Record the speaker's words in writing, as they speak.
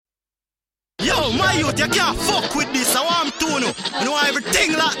my youth, you can't fuck with this. I want to know. I know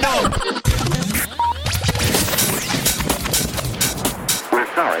everything locked down. We're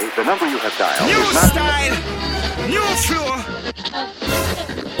sorry, the number you have dialed New is not... style, new flow.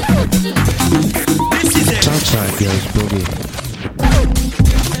 This is it. Southside goes Boogie.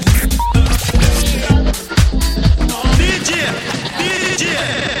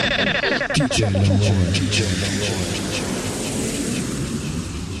 DJ Lamar.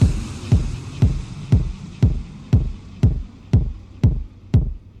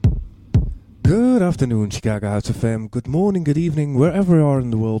 Good afternoon, Chicago House FM. Good morning, good evening, wherever you are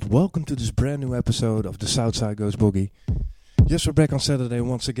in the world. Welcome to this brand new episode of the Southside Goes Boogie. Yes, we're back on Saturday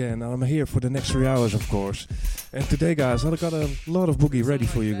once again, and I'm here for the next 3 hours, of course. And today, guys, I've got a lot of boogie ready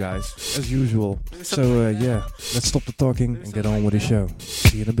for you guys, as usual. So, yeah, let's stop the talking and get on with the show.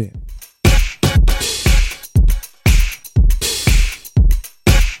 See you in a bit.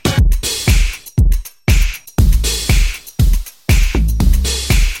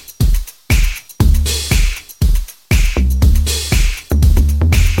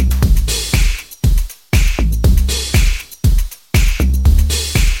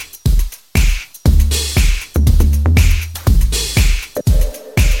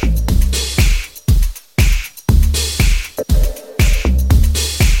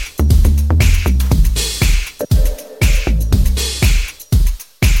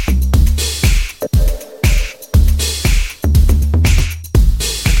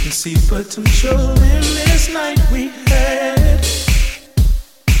 See potential in this night we had.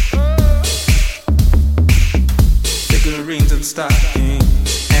 Figurines and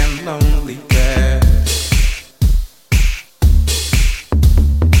stockings and lonely cats.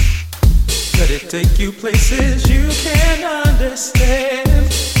 Let it take you places you can't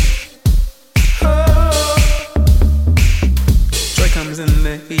understand. Oh, joy comes in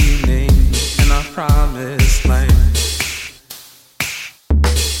the evening in our promised land.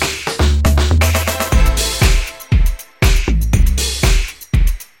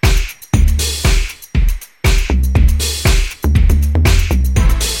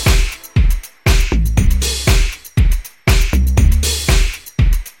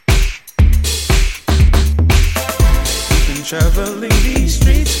 Traveling these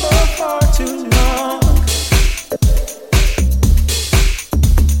streets for far too long.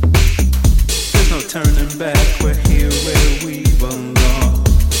 There's no turning back, we're here where we belong.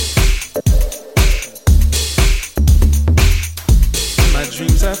 In my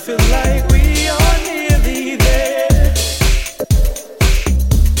dreams I feel like we are nearly there.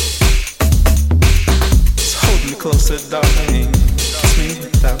 Just hold me closer, darling, kiss me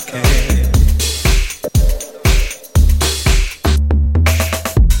without care.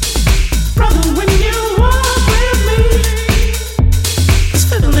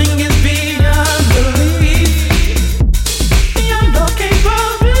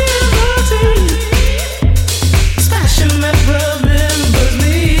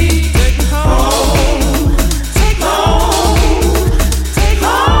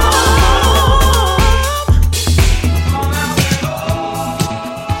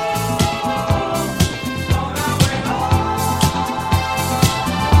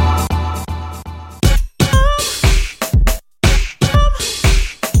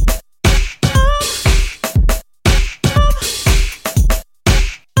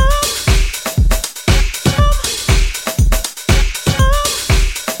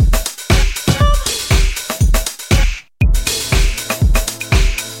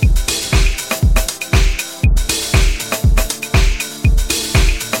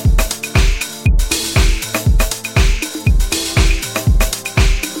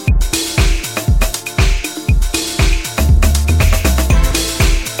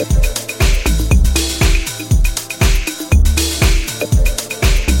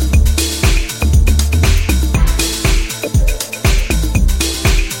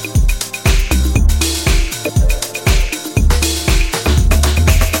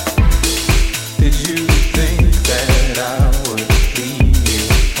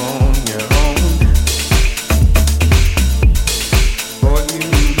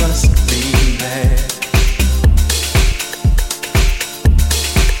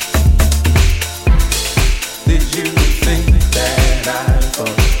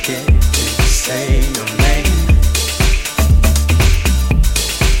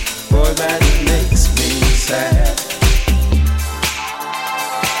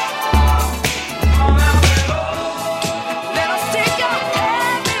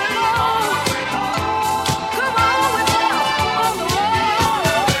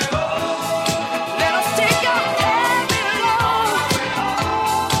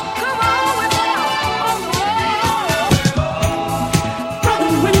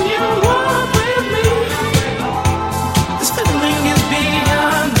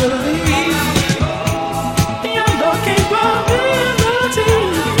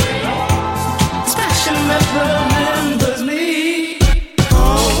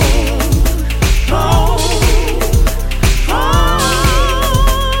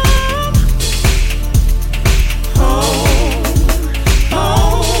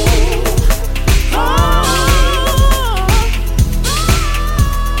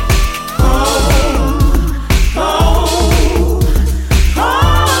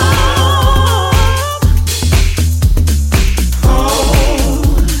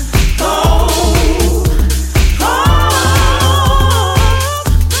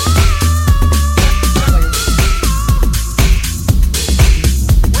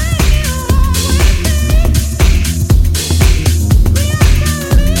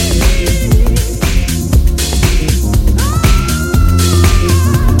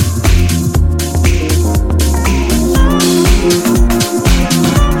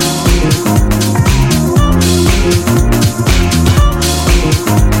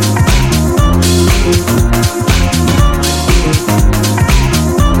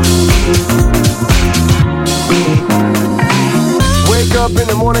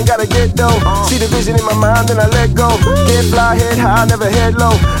 See the vision in my mind, then I let go. Head fly, head high, never head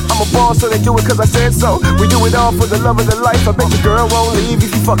low. I'm a boss, so they do it cause I said so. We do it all for the love of the life. I bet your girl won't leave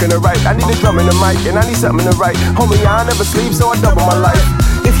if you fucking her right. I need a drum and a mic, and I need something to write. Homie, I never sleep, so I double my life.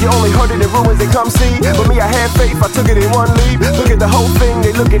 If you only heard it in ruins, they come see. But me, I had faith, I took it in one leap. Look at the whole thing,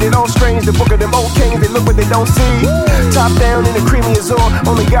 they look at it all strange. The book of them old kings, they look what they don't see. Top down in the creamy azure.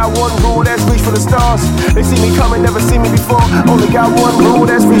 Only got one rule, that's reach for the stars. They see me coming, never see me before. Only got one rule,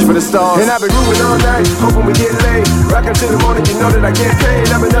 that's reach for the stars. And I've been moving all night, hoping we get laid. Rockin' till the morning, you know that I get paid.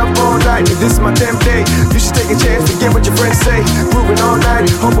 I've been up all night, and this is my 10th day. You should take a chance, forget what your friends say. Moving all night,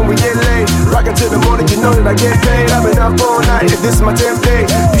 hoping we get laid. Rockin' till the morning, you know that I get paid. I've been up all night, and this is my 10th day.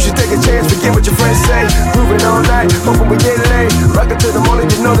 You should take a chance, forget what your friends say. Moving all night, hoping we get laid. Rockin' till the morning,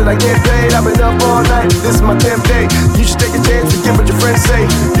 you know that I get paid. I've been up all night, this is my 10th day. You should take a chance, forget what your friends say.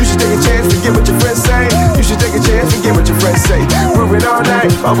 You should take a chance, forget what your friends say. You should take a chance, forget what your friends say. Moving all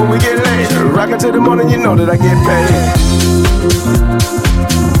night, hoping we get laid. Rockin' till the morning, you know that I get paid.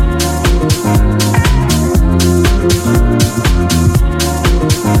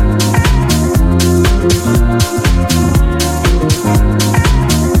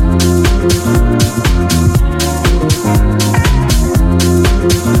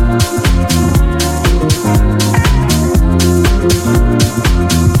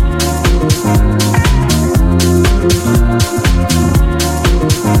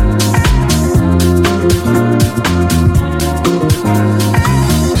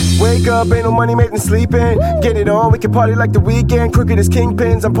 Ain't no money made in sleeping. Get it on, we can party like the weekend. Crooked as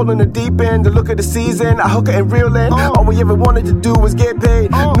kingpins, I'm pulling the deep end. The look of the season, I hook it and reel in. All we ever wanted to do was get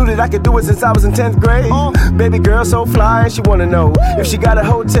paid. Knew that I could do it since I was in 10th grade. Baby girl so fly, and she wanna know if she got a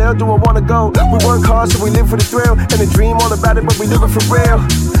hotel, do I wanna go? We work hard, so we live for the thrill. And the dream all about it, but we live it for real.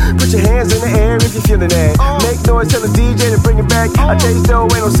 Put your hands in the air if you're feeling that. Make noise, tell the DJ to bring it back. I taste though,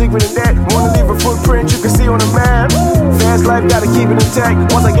 ain't no secret in that. Wanna leave a footprint you can see on the map. Fast life, gotta keep it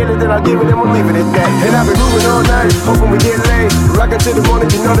intact. Once I get it, then I'll give it and we'll leave it at that. And I've been moving all night, hoping we get laid. Rockin' till the morning,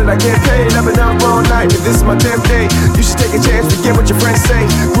 you know that I get paid. I've been up all night, and this is my 10th day. You should take a chance, forget what your friends say.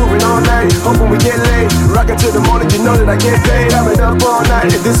 Moving all night, hoping we get laid. Rockin' till the morning, you know that I get paid. I've been up all night,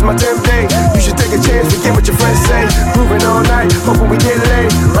 and this is my 10th day. You should take a chance, forget what your friends say. Moving all night, hoping we get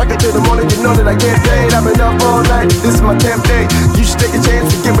laid. Rockin' till the morning, you know that I get paid. I've been up all night, this is my 10th day. You should take a chance,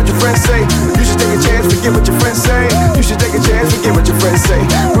 forget what your friends say. You should take a chance, forget what your friends say. You should take a chance, forget what your friends say.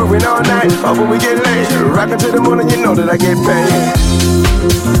 Moving all night, hoping we get laid. Rockin' till the morning, you know that I get paid.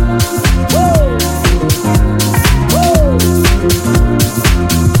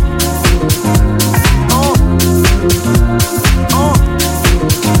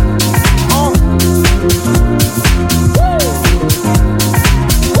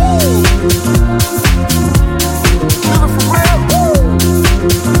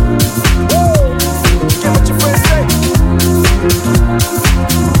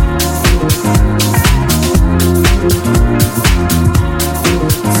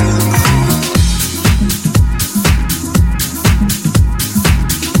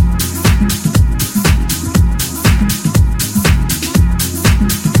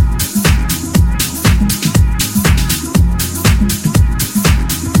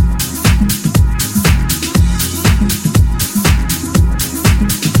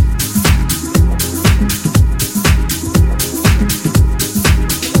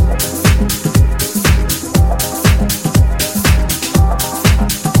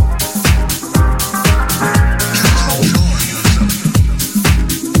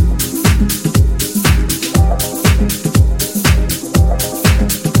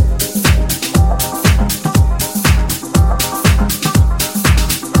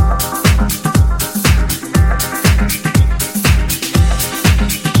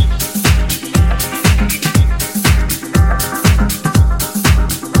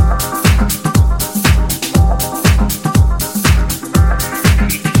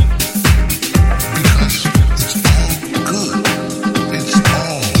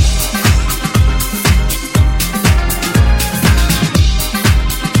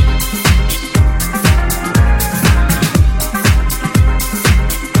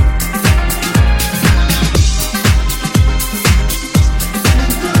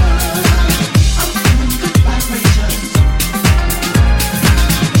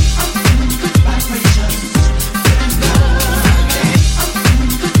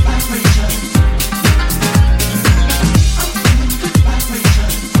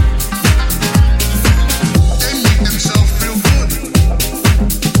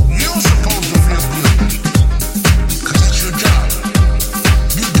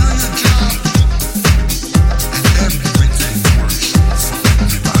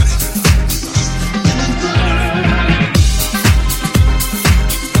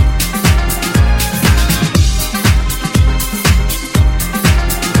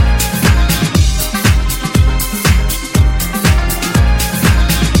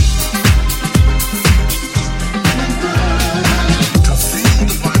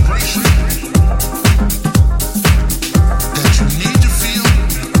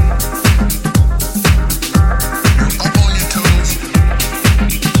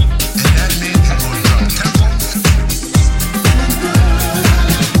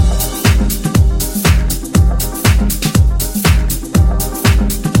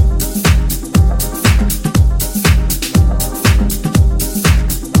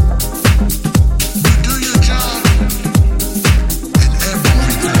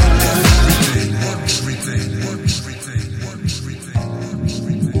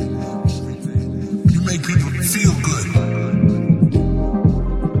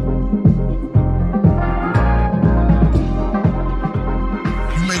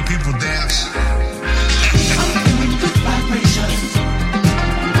 people dance.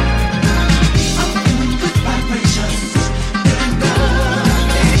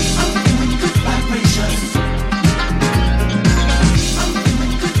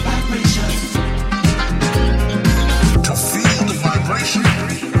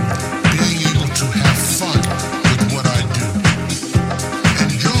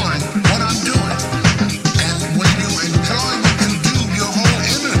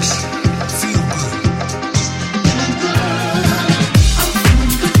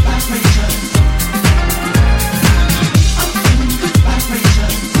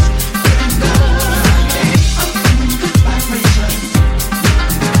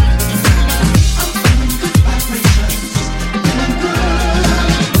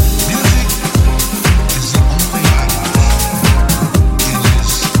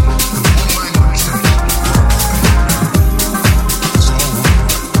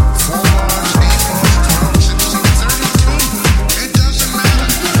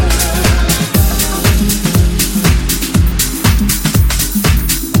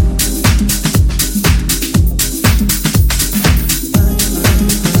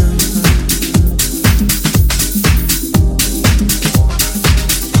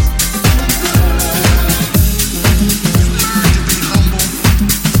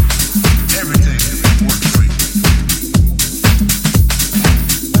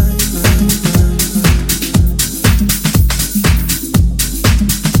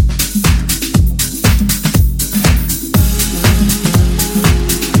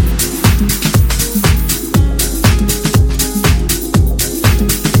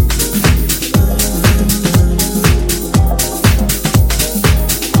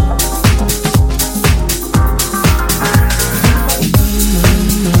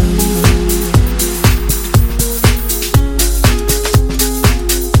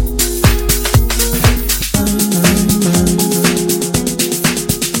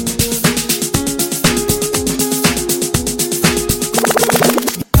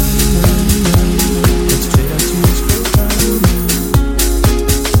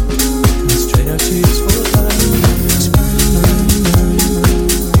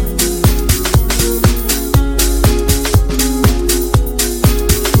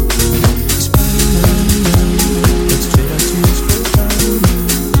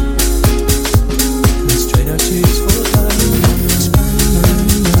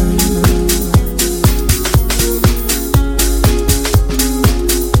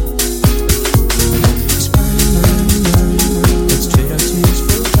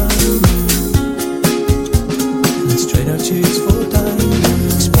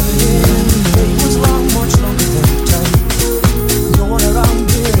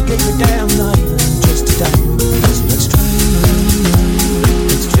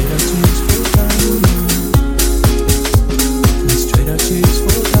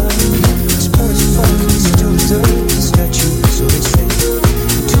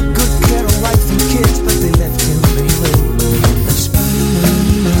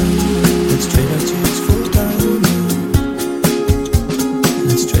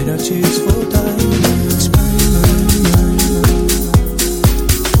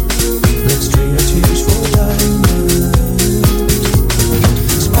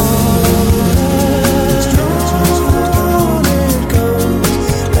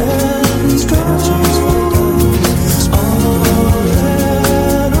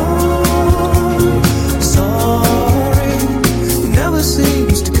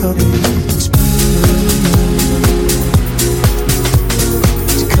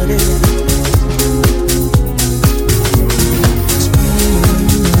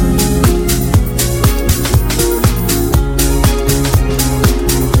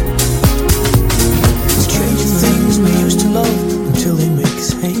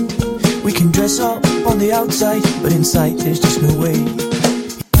 outside, but inside there's just no way.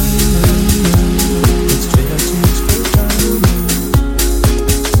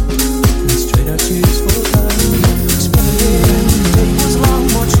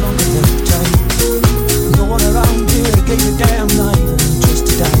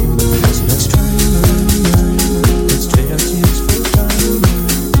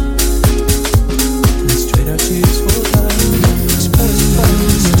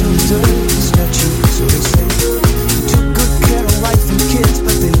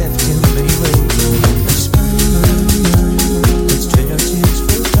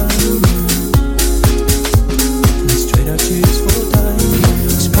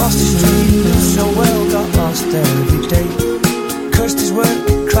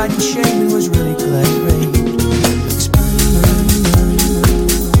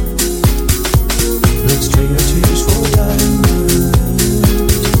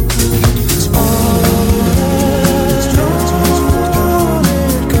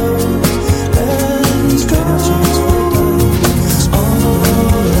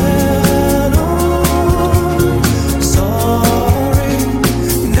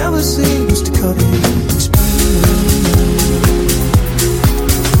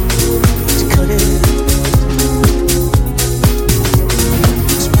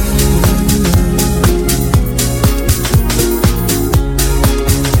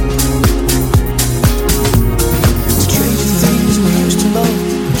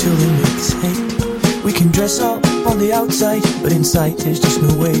 sight, but in sight there's just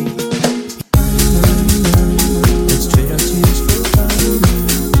no way. Let's trade our tears for time.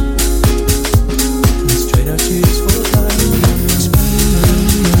 Let's trade our tears for time.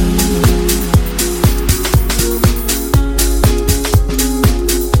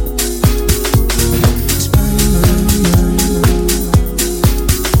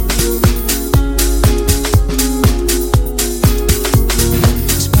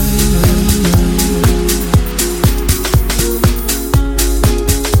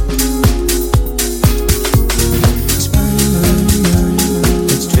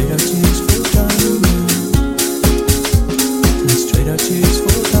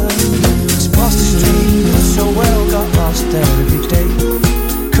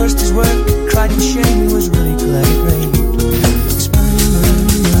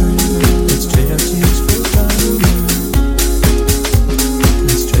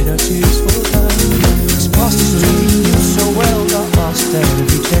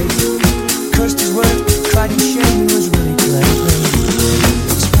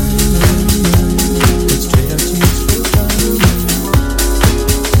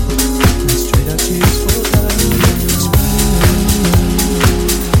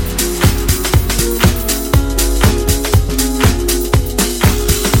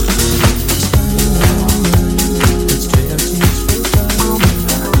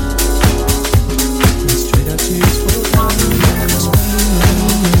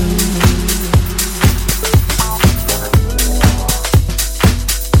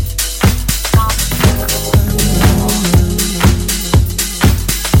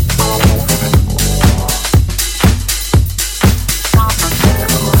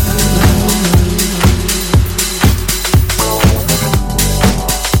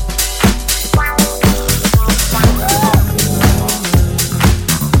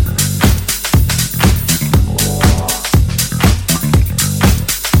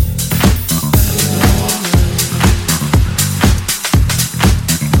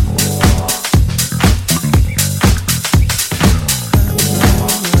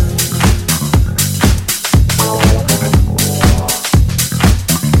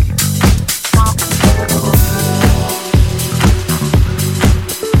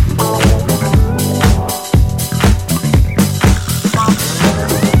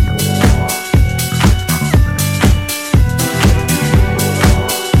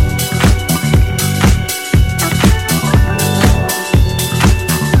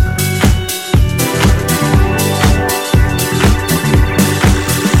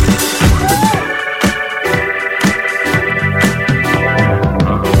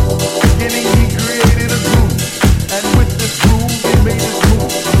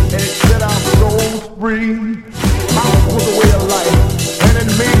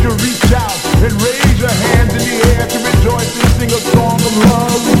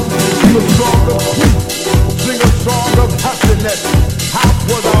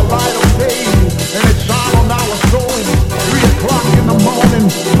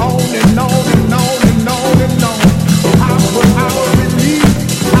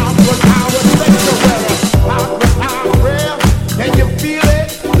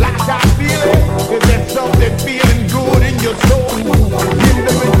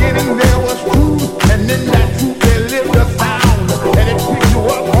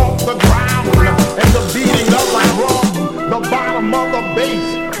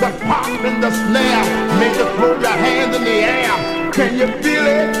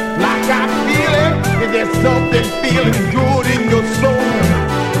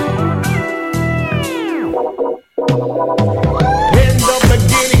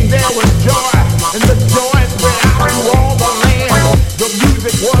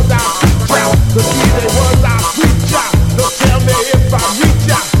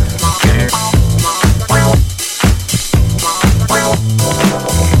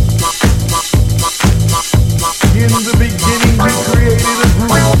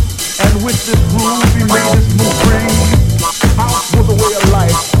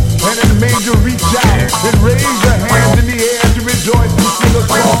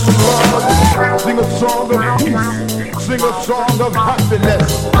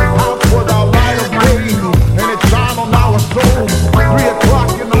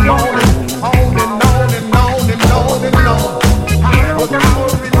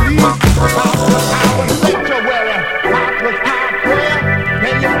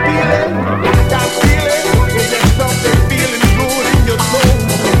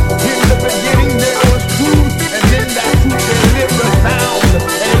 In the beginning there was truth.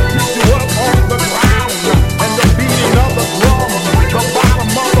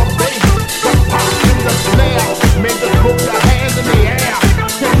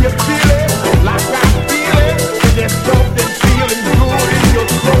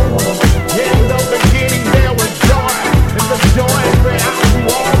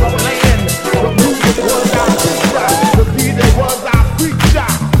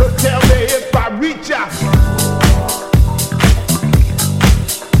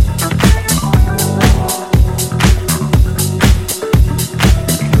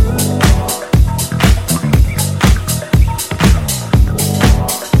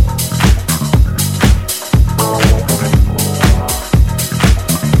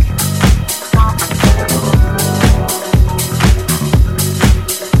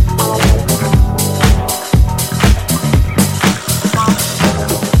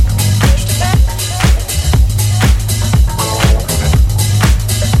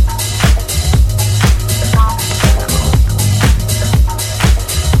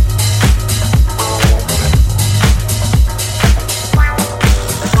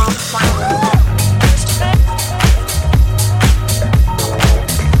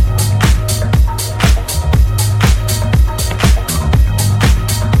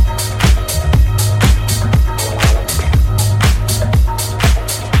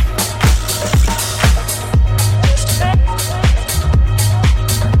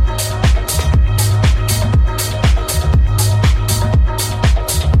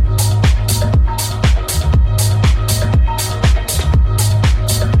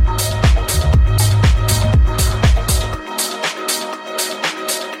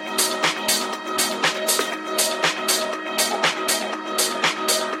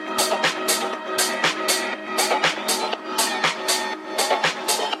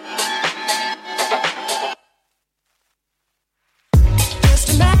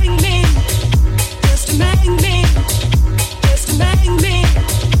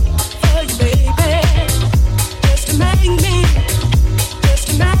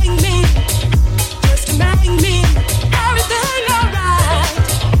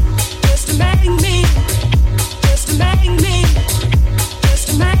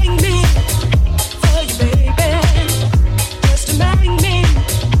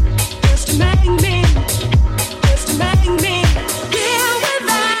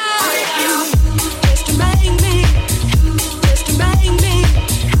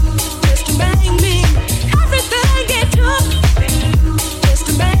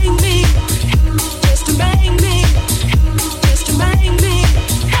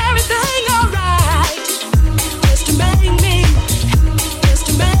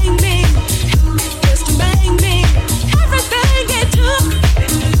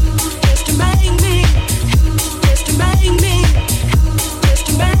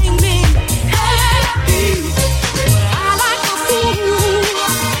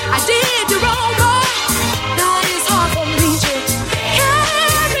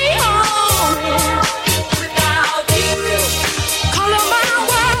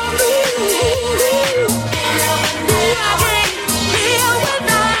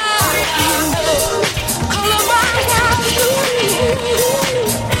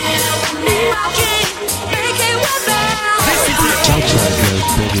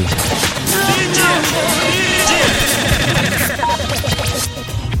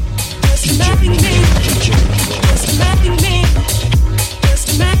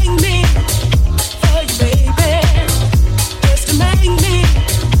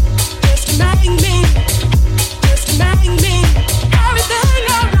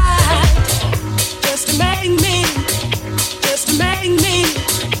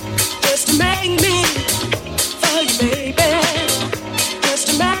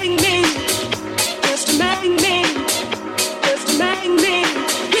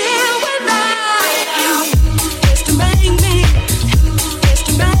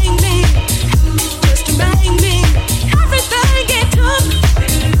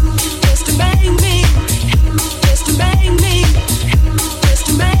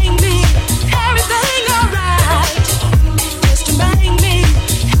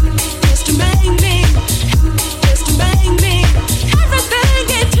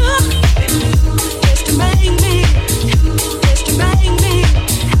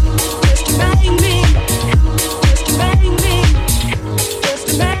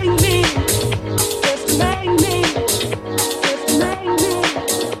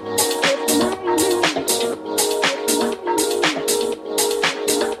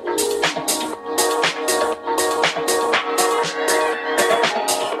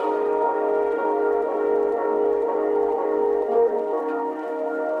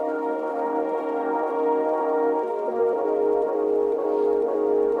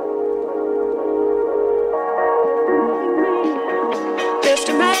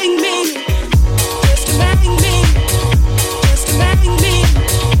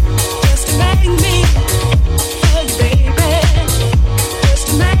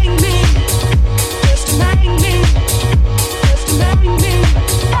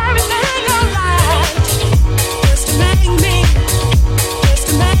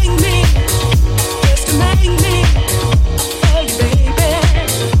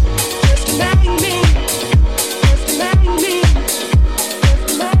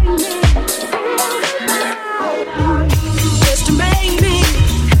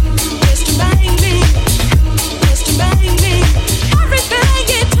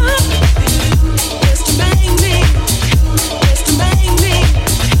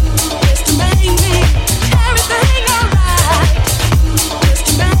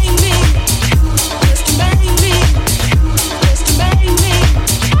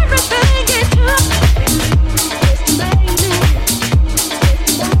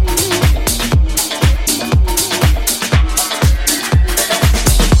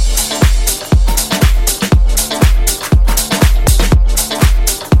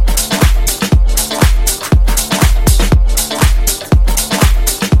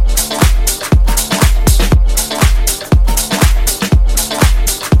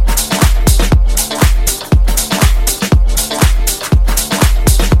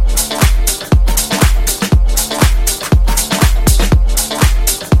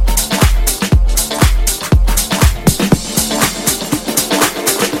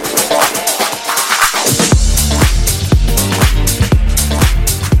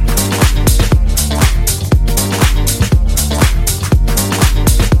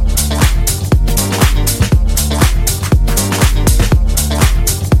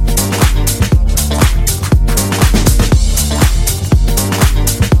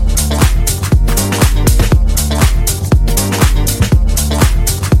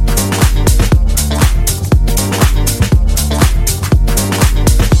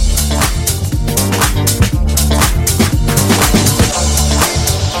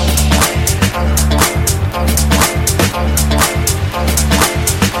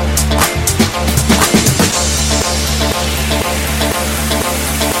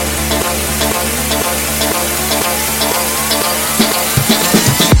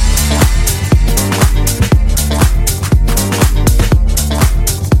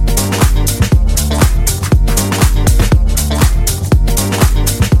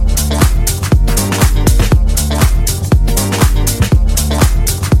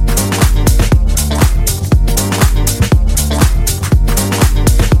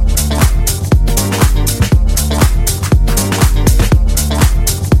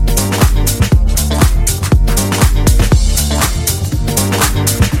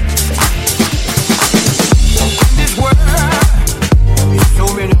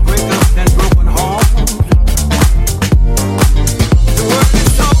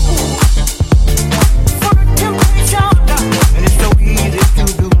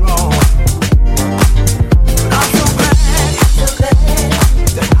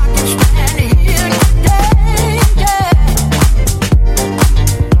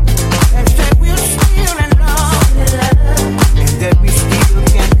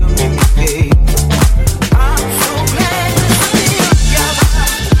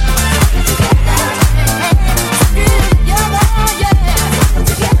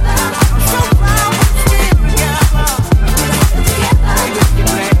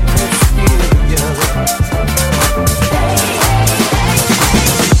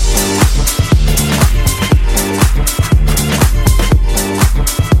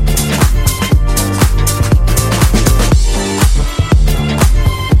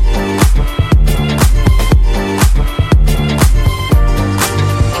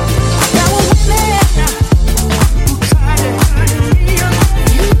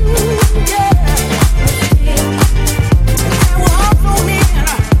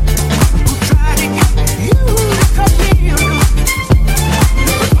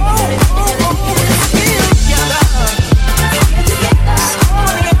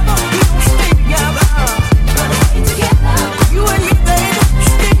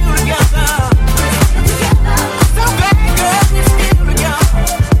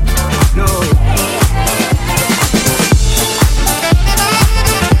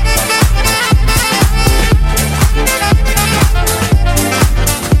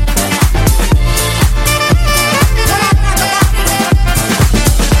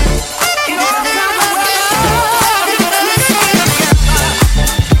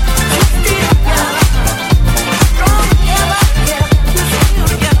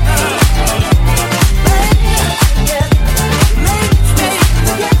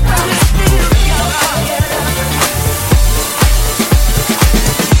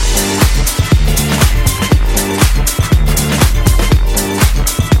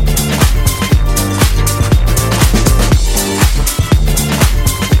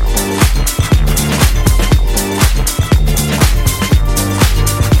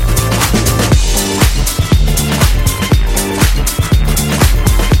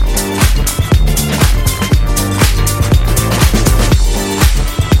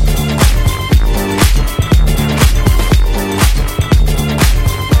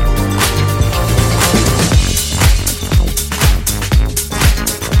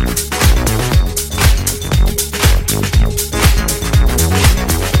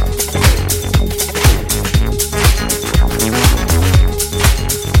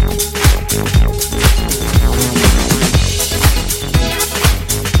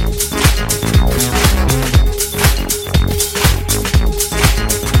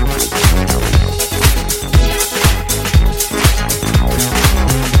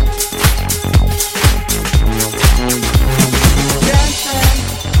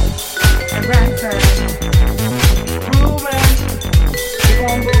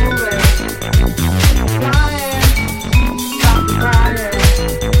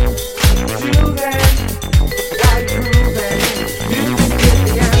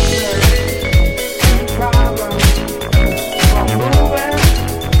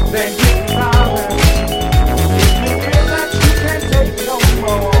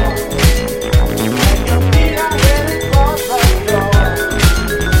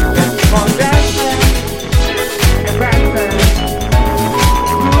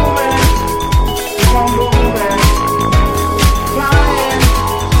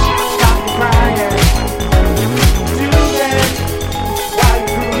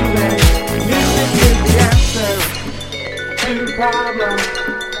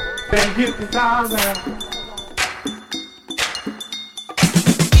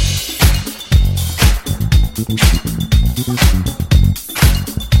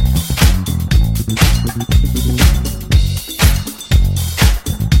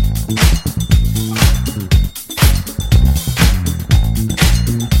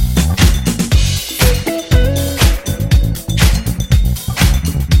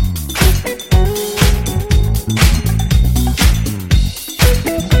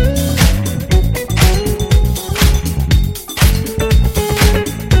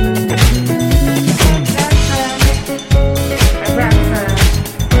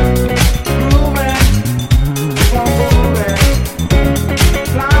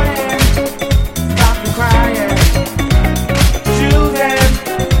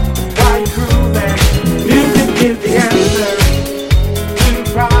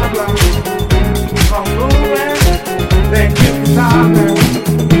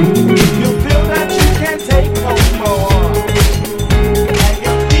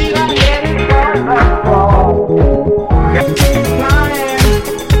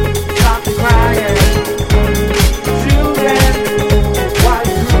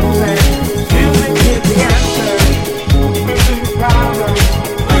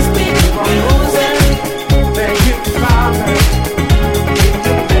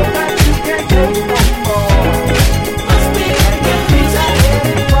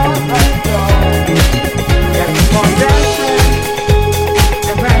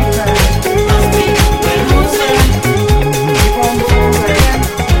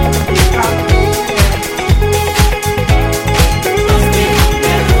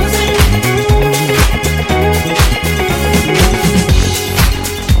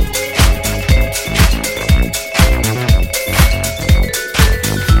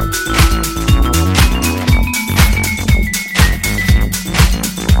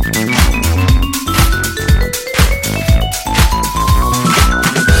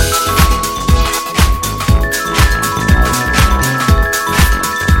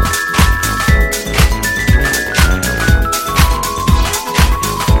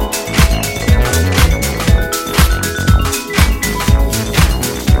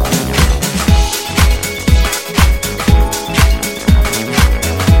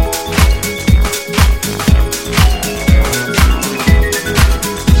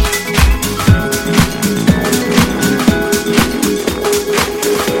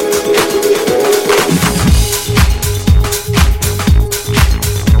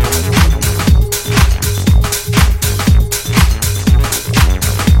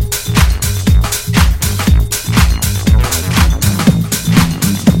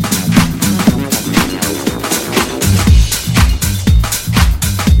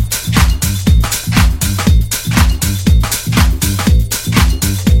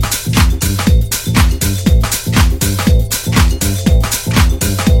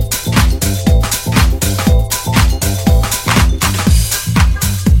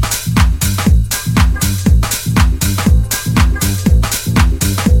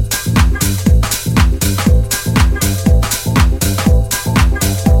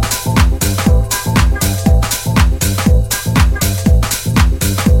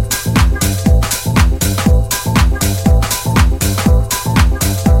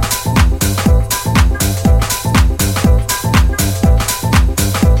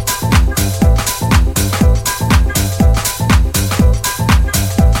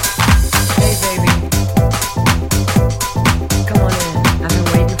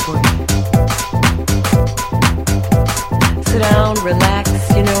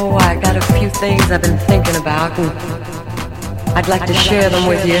 things I've been thinking about, and I'd like to share them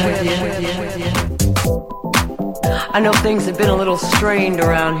with you. I know things have been a little strained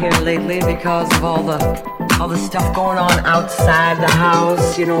around here lately because of all the stuff going on outside the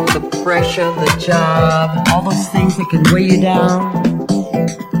house, you know, the pressure, the job, all those things that can weigh you down.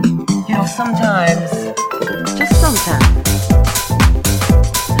 You know, sometimes, just sometimes,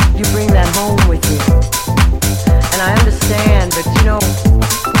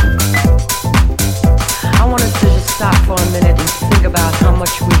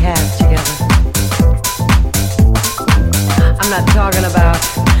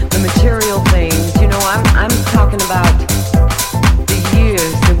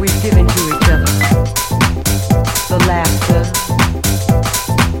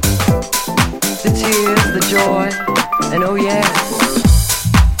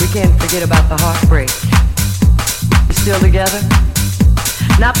 can't forget about the heartbreak. You still together?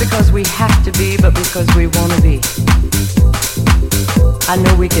 Not because we have to be, but because we want to be. I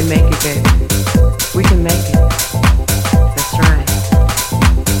know we can make it, baby. We can make it. That's right.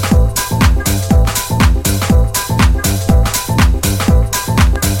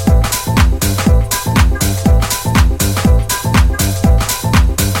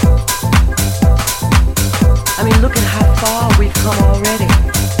 I mean, look at how far we've come already.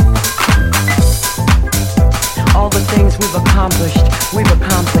 All the things we've accomplished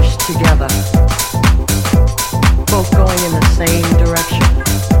together. Both going in the same direction,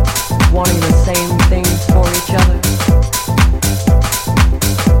 wanting the same things for each other.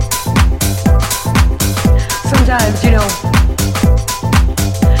 Sometimes, you know,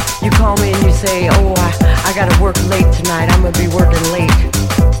 you call me and you say, oh, I gotta work late tonight, I'm gonna be working late.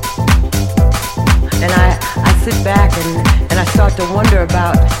 And I sit back and I start to wonder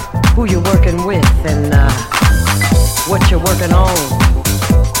about who you're working with and what you're working on.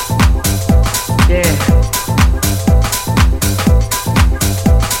 Yeah.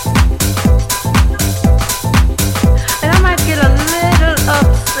 And I might get a little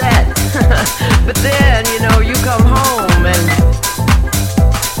upset, but then, you know, you come home and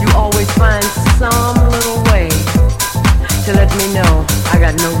you always find some little way to let me know I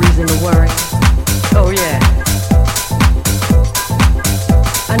got no reason to worry. Oh yeah,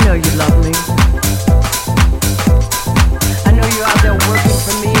 I know you love me. I know you're out there working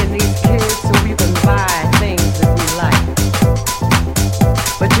for me and these kids so we can buy things that we like.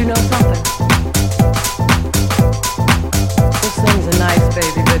 But you know something? Those things are nice,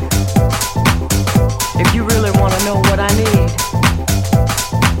 baby, but if you really want to know what I need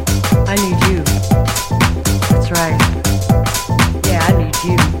you. That's right. Yeah, I need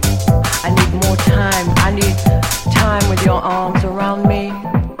you. I need more time. I need time with your arms around me.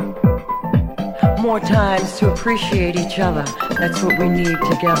 More times to appreciate each other. That's what we need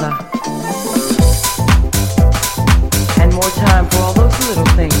together. And more time for all those little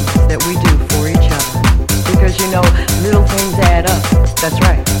things that we do for each other. Because you know, little things add up. That's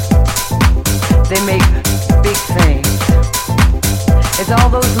right. They make big things. It's all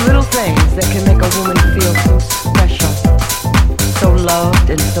those little things that can make a woman feel so special, so loved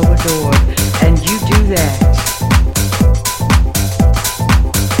and so adored. And you do that.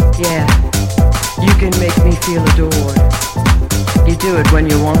 Yeah, you can make me feel adored. You do it when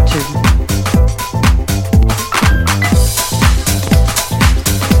you want to.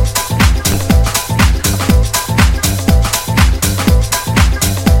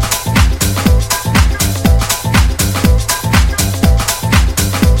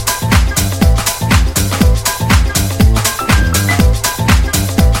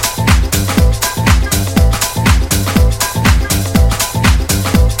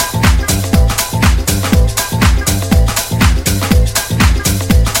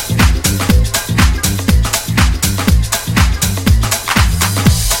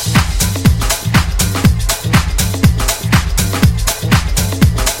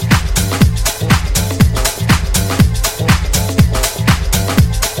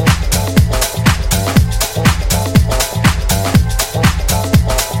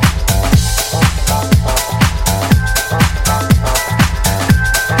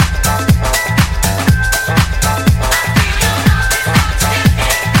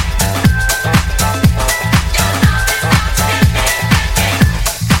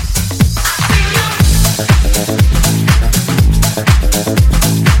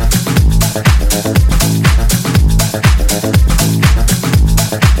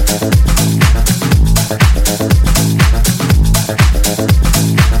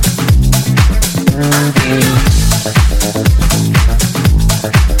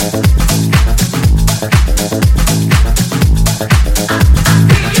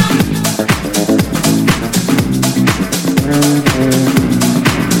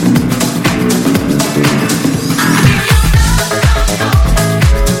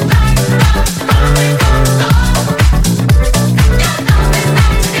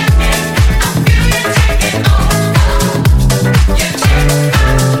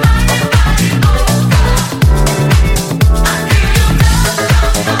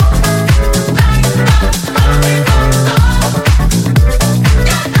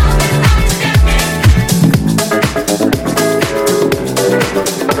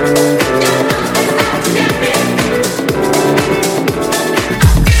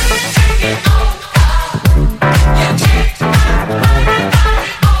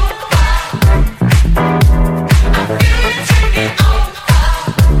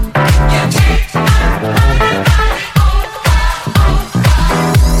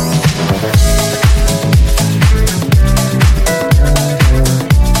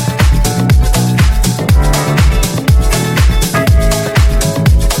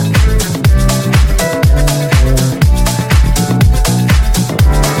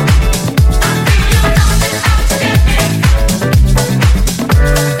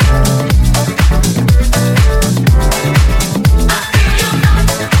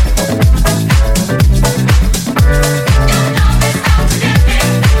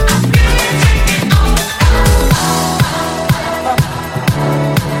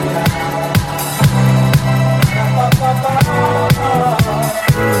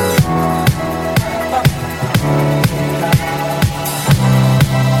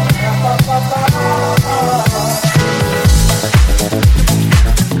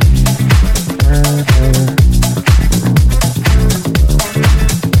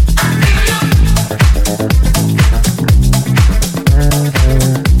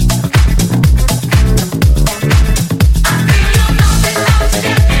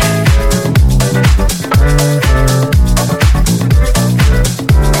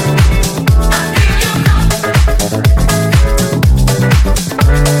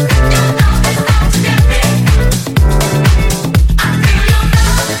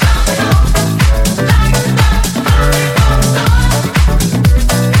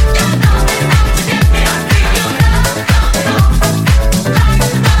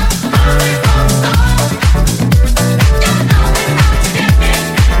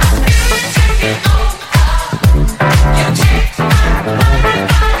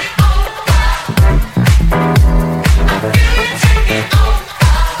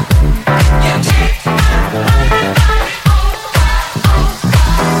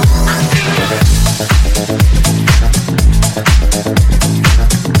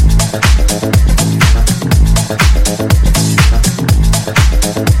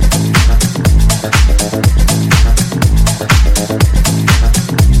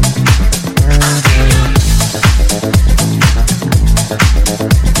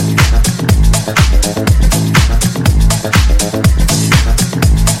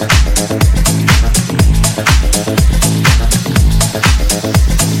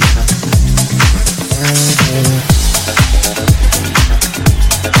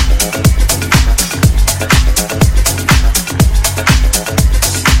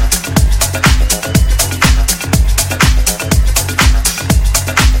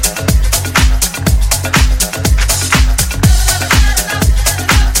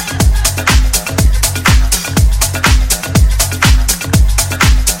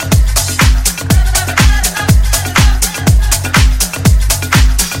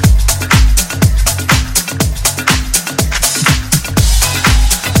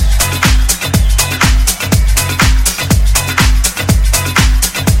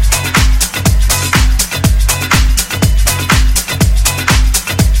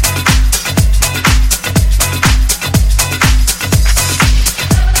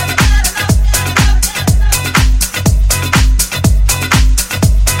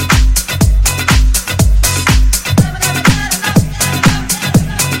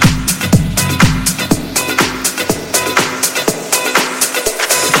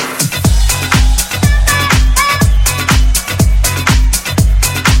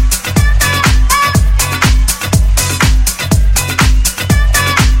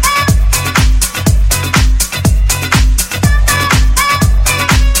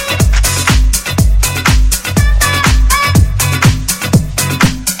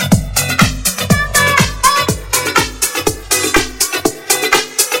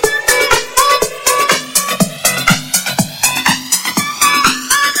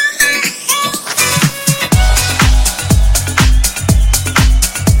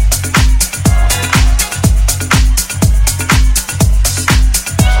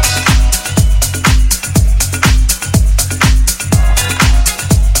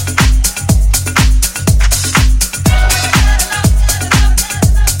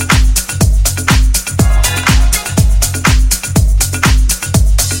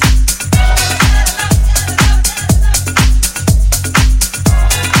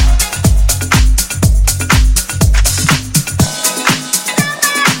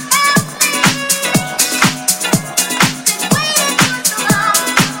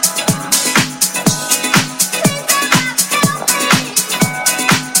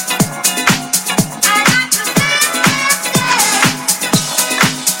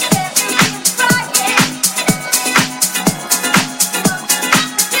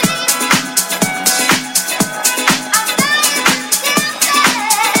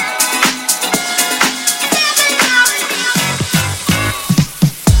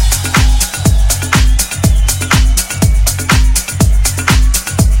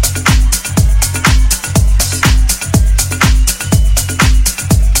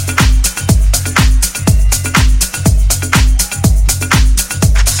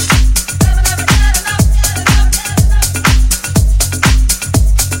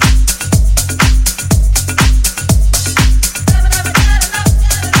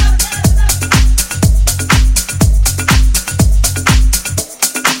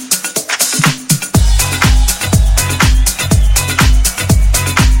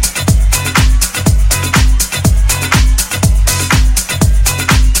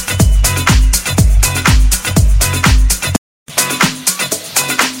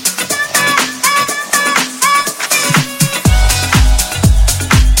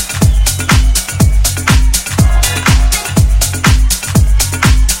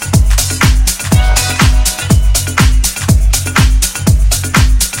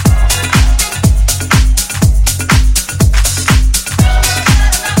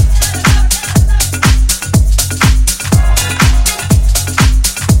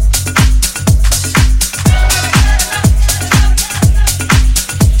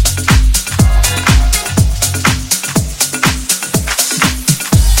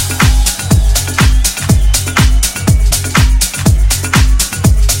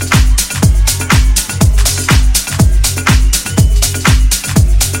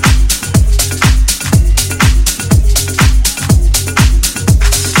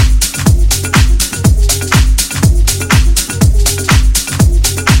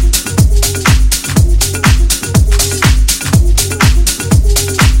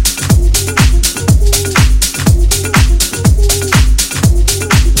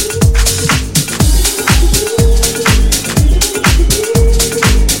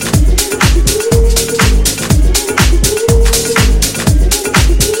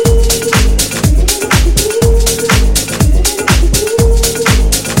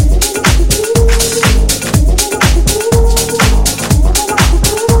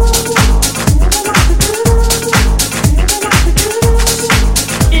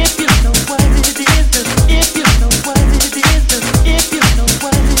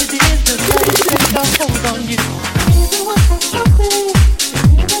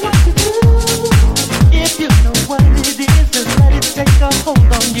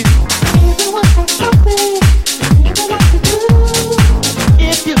 on you. Everyone has something they want to do.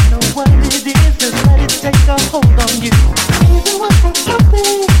 If you know what it is, just let it take a hold on you. Everyone has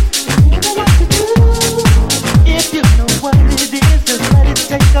something they want to do. If you know what it is, just let it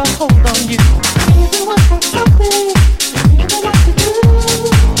take a hold on you. Everyone has something they want to do.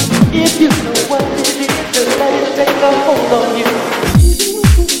 If you know what it is, just let it take a hold on you.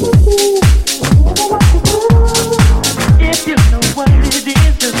 If you know what it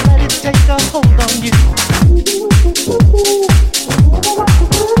is, just let it take a hold on you.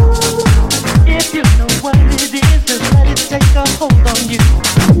 If you know what it is, just let it take a hold on you.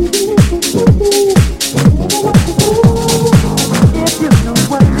 If you know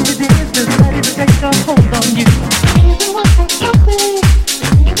what it is, just let it take a hold on you. Everyone has something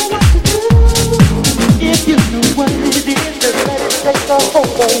they want to do. If you know what it is, just let it take a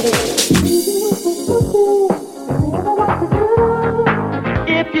hold on you.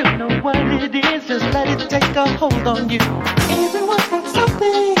 If you know what it is, just let it take a hold on you. Everyone's got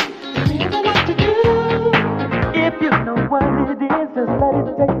something they want to do. If you know what it is, just let it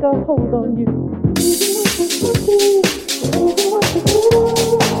take a hold on you.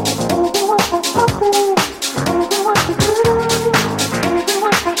 Everyone's got something they want to do.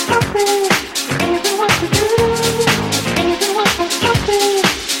 Everyone's got something they want to do. Everyone's got something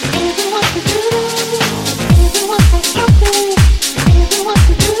they want to do. Everyone's got something they want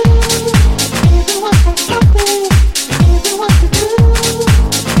to do. Everyone's got something they want to do.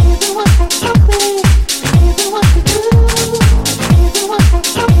 Everyone's got something they want to do. Everyone's got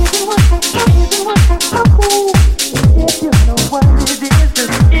something they want to do. Everyone's got something. If you know what it is,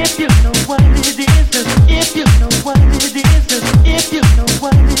 if you know what it is, if you know what it is, if you know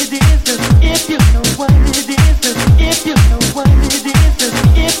what it is, if you know what it is, if you know what it is,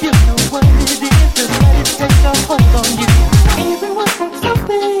 if you know what it is, let it take a hold on you. Everyone's got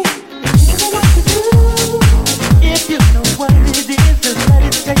something they want to do. If you know what it is, let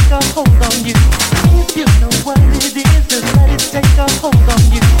it take a hold on you. If you know what it is, let it take a hold on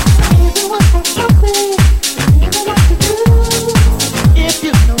you. Everyone's got something they want to do. If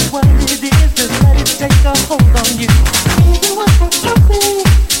you know what it is, just let it take a hold on you. Everyone's got something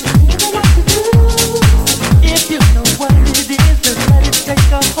they want to do. If you know what it is, just let it take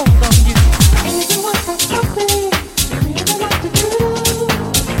a hold on you. Everyone's got something they want to do.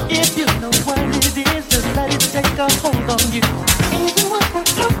 If you know what it is, just let it take a hold on you. Everyone's got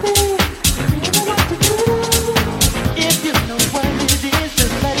something they want to do. If you know what it is,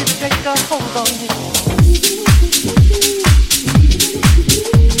 just let it take a hold on you.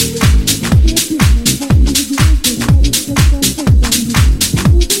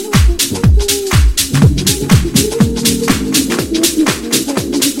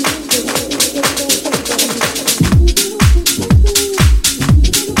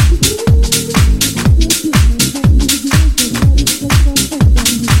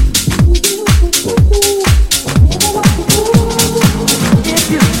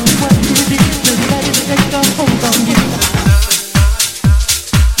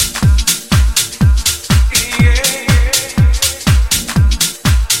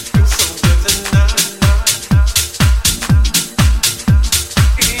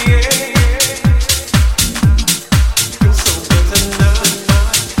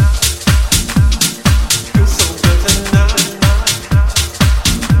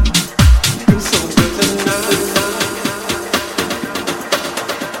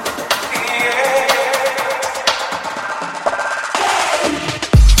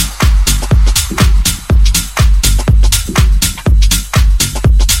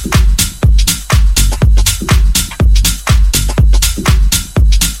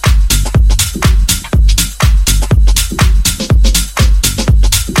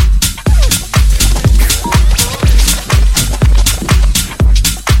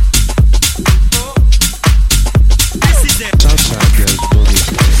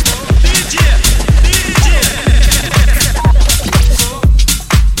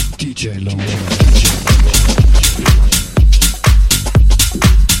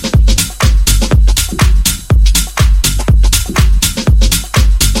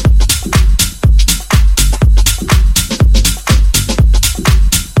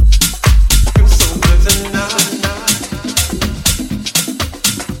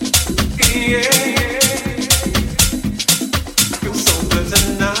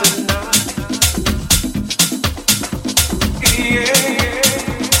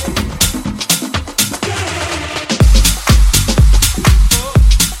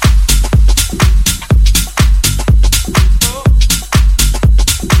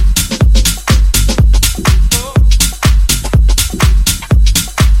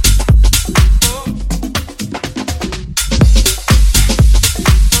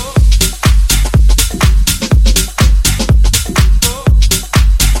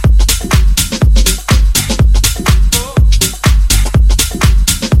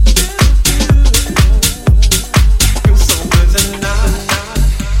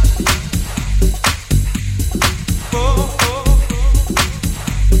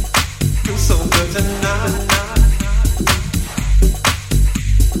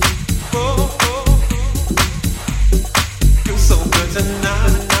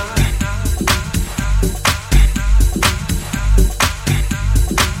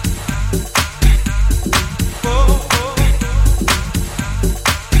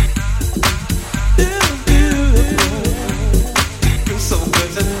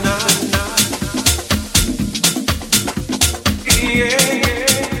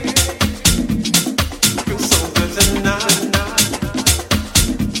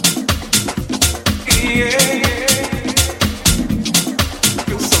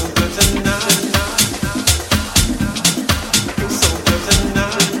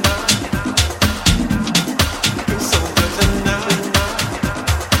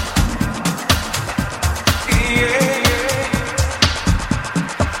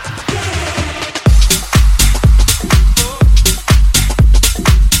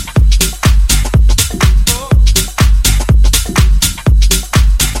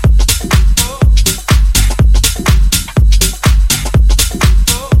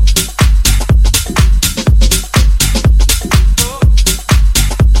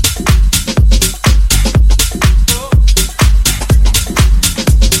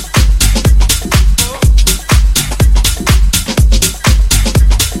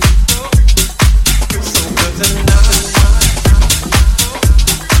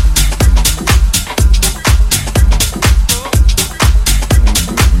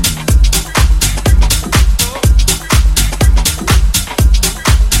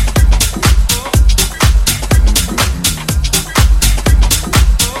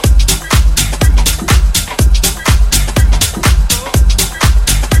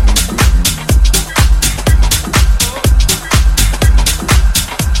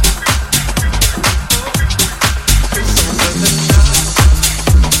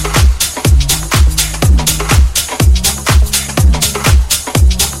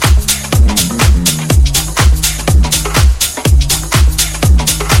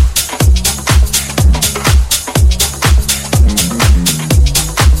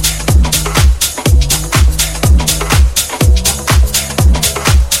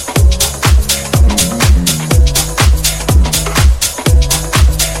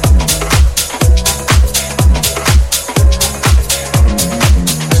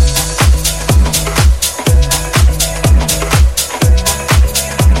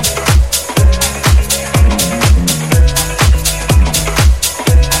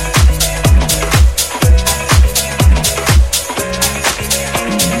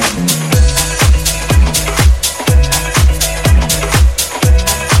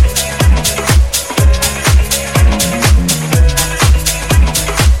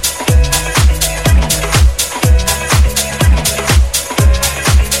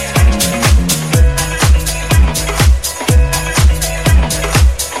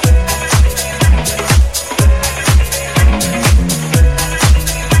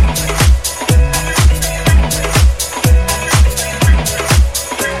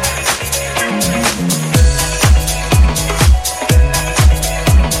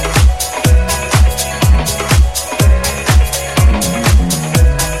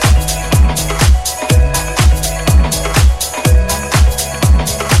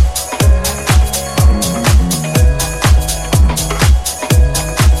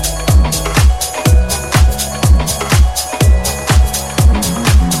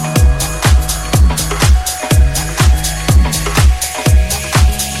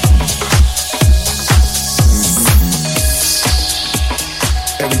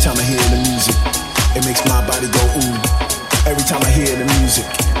 Every time I hear the music, it makes my body go ooh. Every time I hear the music,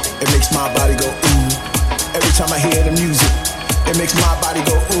 it makes my body go ooh. Every time I hear the music, it makes my body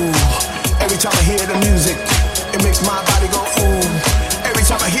go ooh. Every time I hear the music, it makes my body go ooh. Every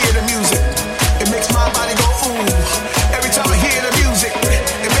time I hear the music, it makes my body go ooh. Every time I hear the music,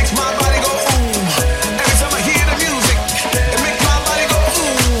 it makes my body go ooh. Every time I hear the music, it makes my body go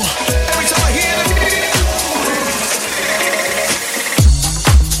ooh. Every time I hear the music.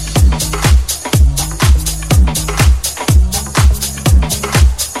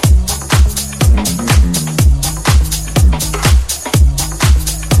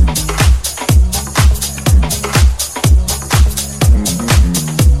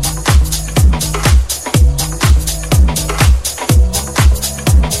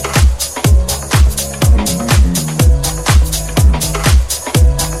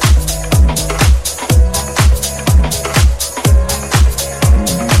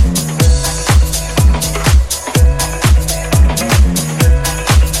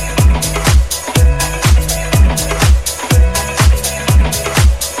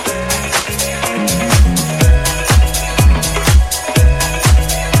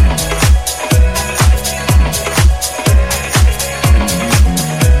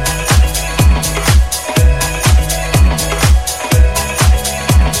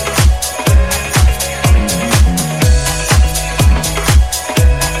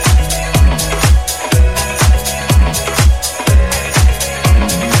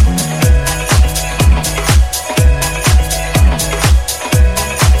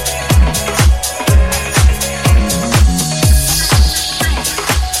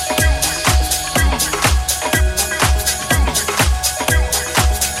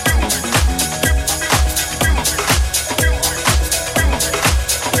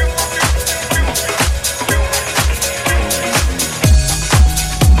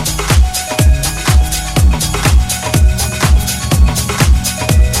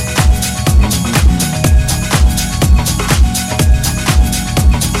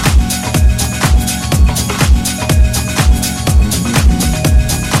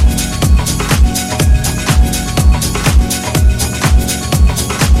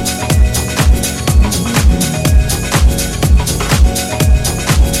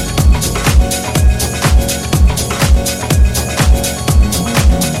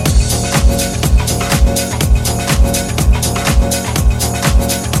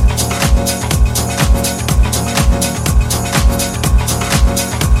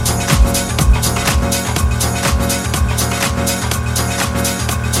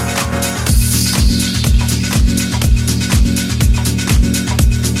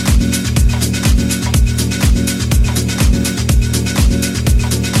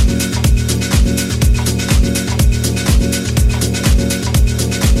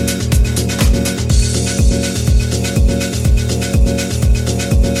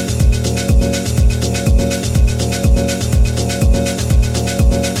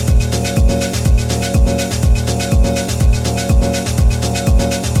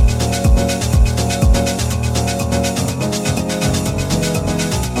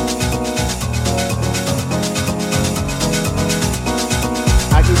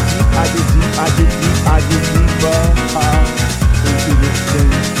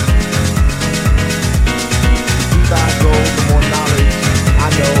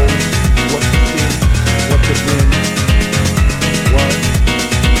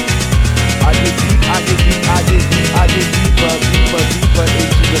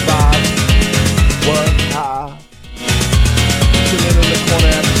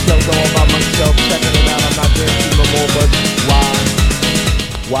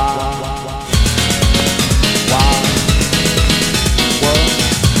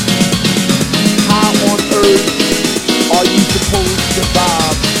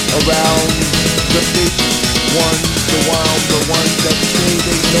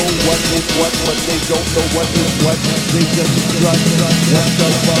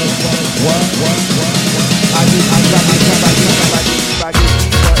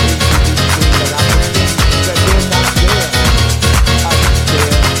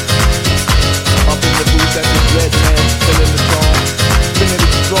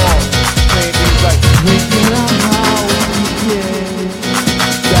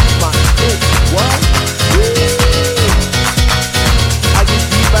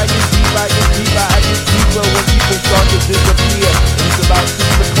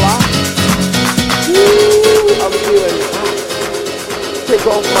 Take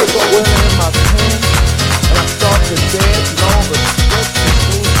off my sweater and my pants, and I start to dance, and all the sweat just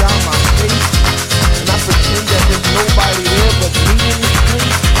goes down my face, and I pretend that there's nobody there but me in this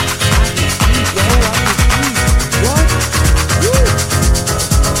place.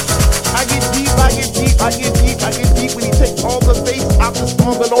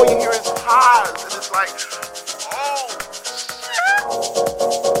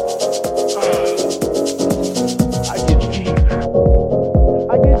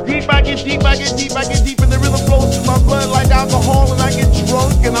 get deep, and the rhythm flows through my blood like alcohol, and I get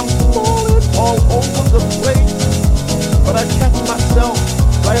drunk, and I'm falling all over the place. But I catch myself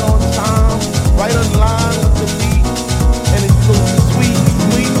right on time, right on line with the beat, and it's so sweet,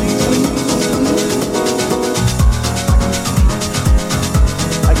 sweet, sweet.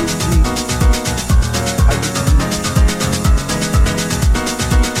 I get deep. I get deep.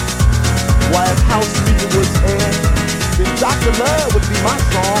 Why if house music was air, then Dr. Love would be my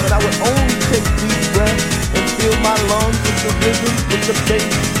song, and I would only take deep breaths and fill my lungs with the rhythm, with the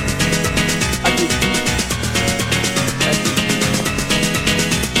bass. I get deep. I get deep.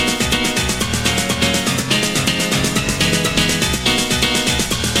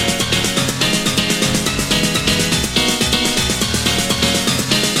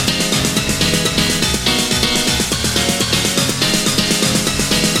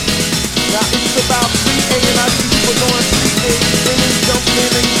 Now it's about 3 a.m. and I see people going 3 a.m. singing,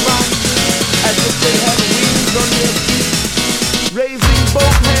 jumping and rocking as if they had wings on their feet, raising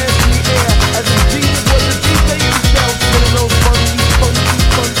both hands in the air as if Jesus was the DJ himself, spinning those funky, funky,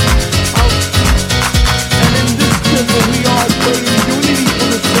 funky house beats. And in this temple we all play in unity for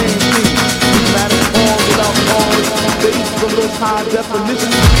the same thing. No matter all without all, based on those high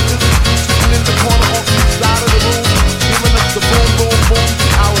definition speakers sitting in the corner on each side of the room, giving us the boom, boom, boom to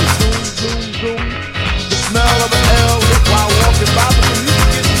our zoom, zoom, zoom. The smell of an L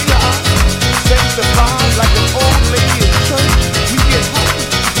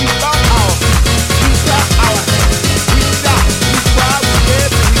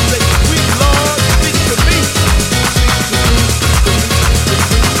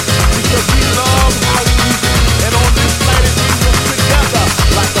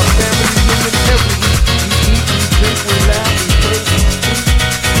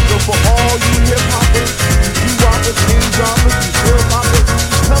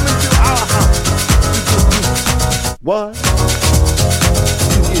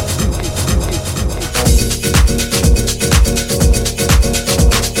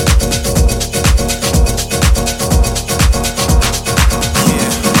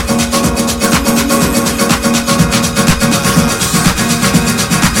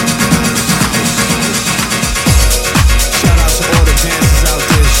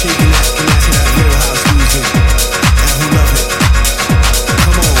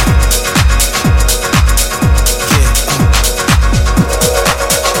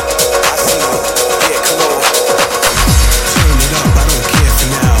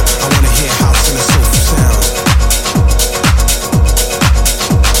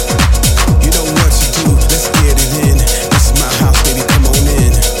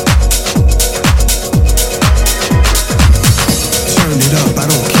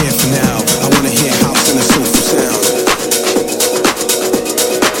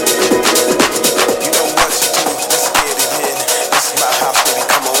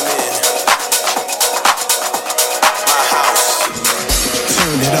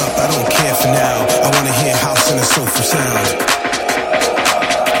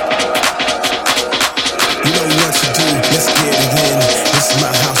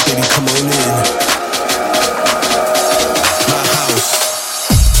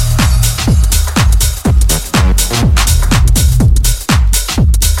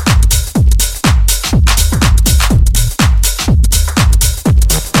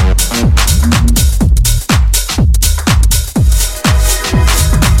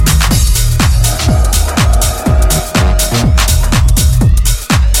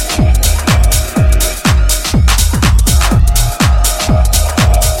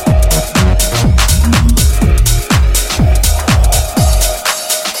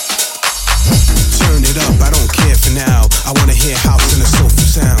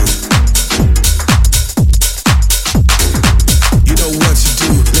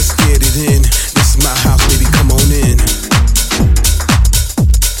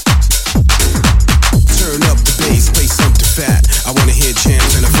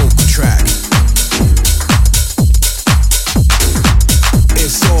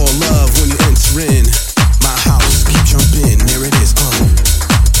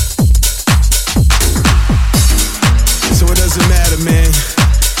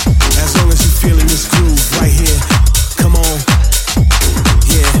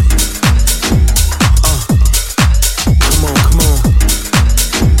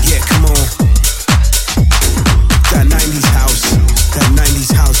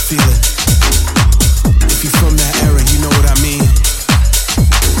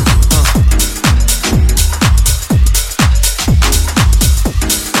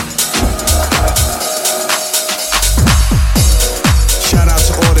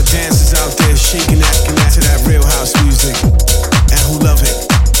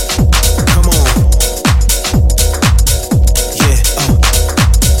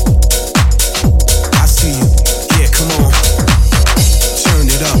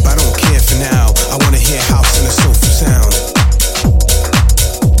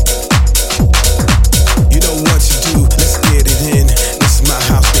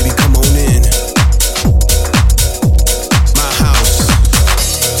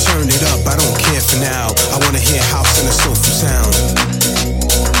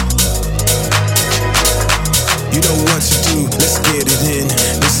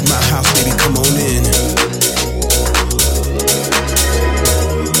My house, baby, come on in.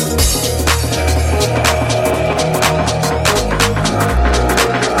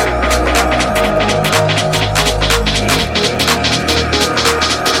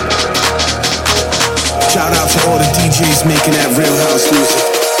 Shout out to all the DJs making that real house music.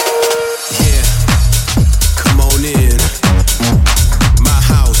 Yeah, come on in. My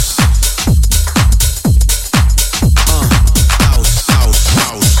house. House, house,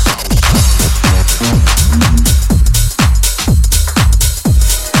 house.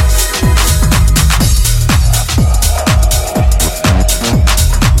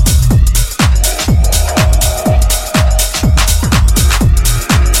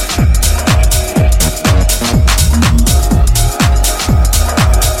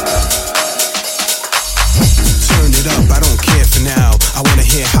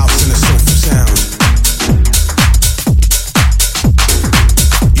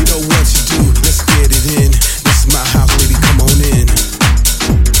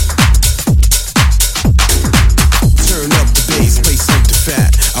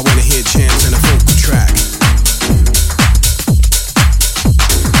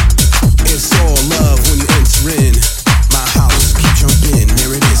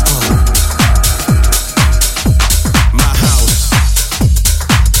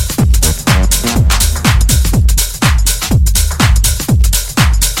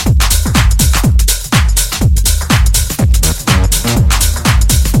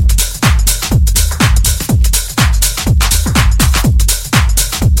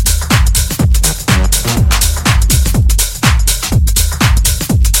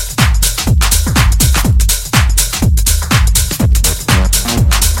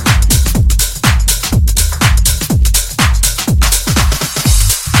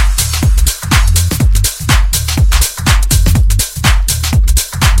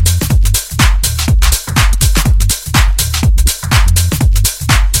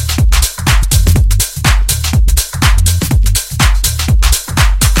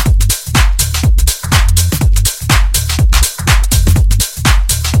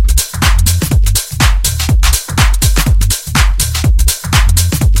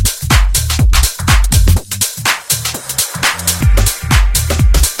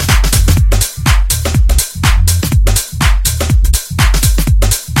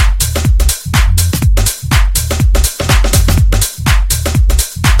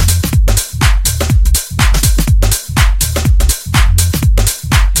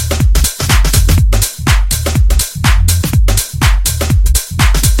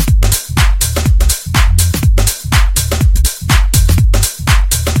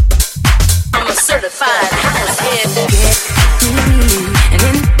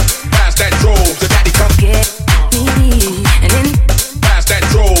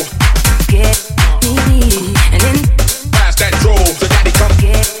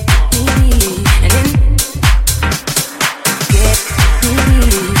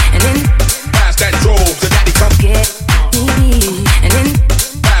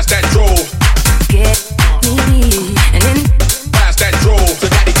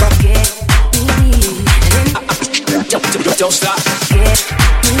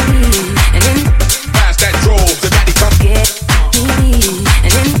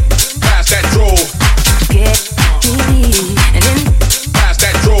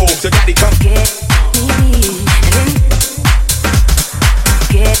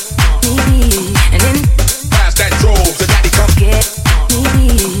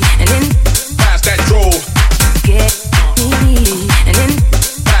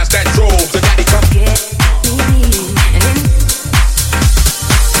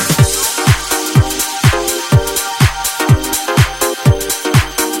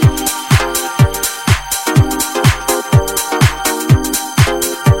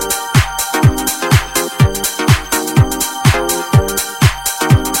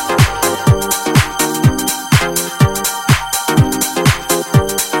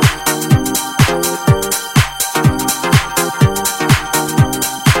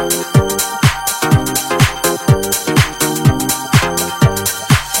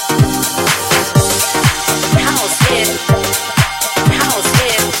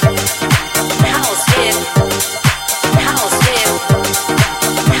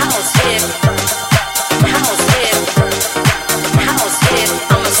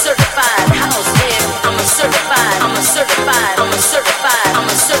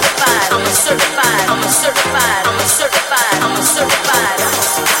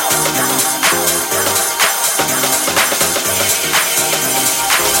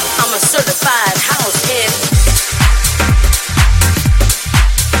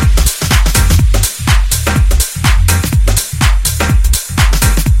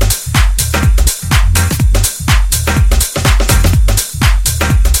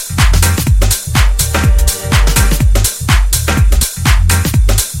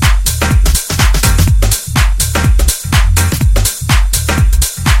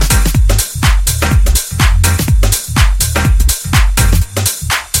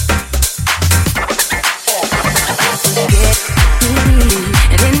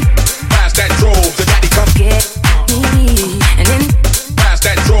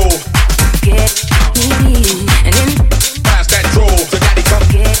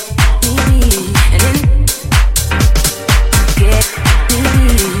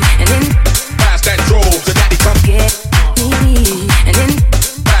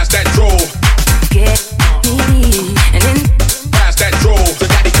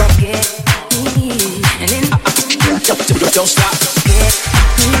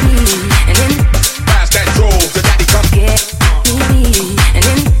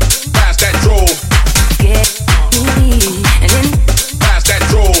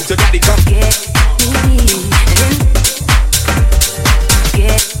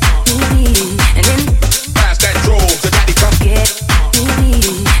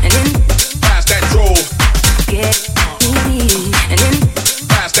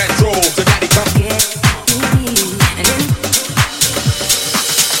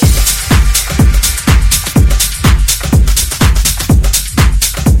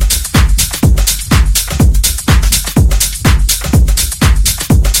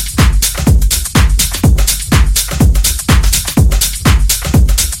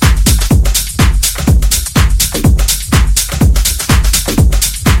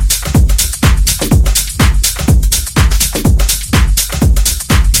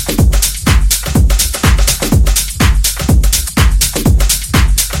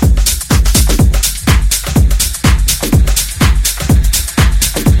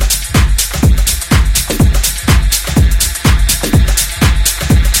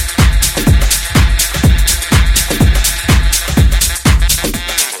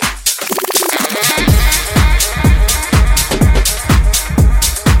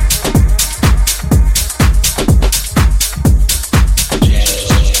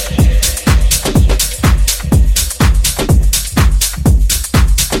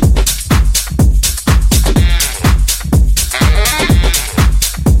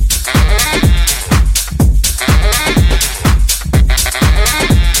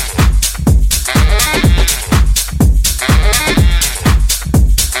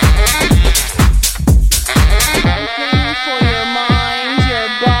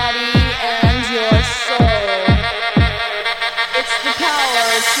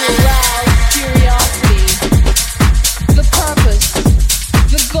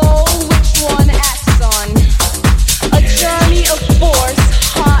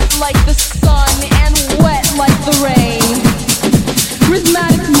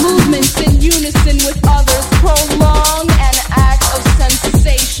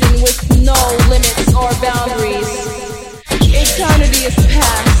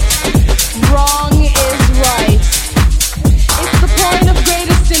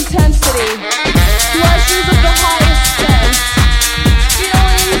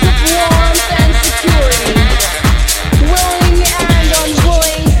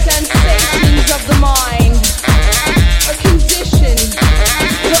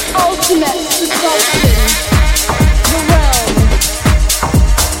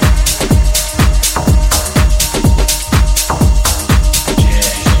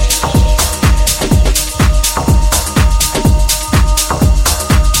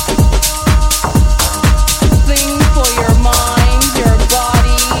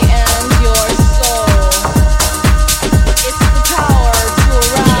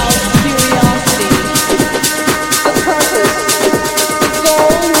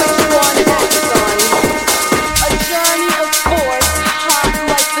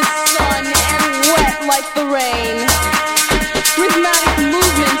 like the rain. Rhythmatic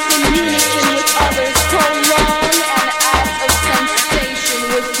movements in unison with others prolong an act of sensation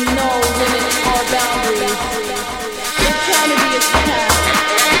with no limits or boundaries. Eternity is past.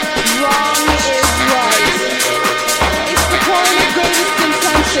 Wrong is right. It's the point of greatest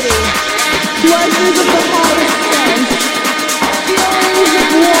intensity. Pleasures of the highest sense. Feelings of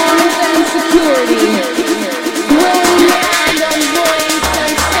warmth and security. Willing and unwilling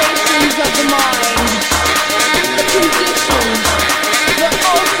sensations of the mind. The condition. The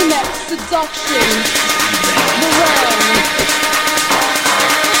ultimate seduction. The realm.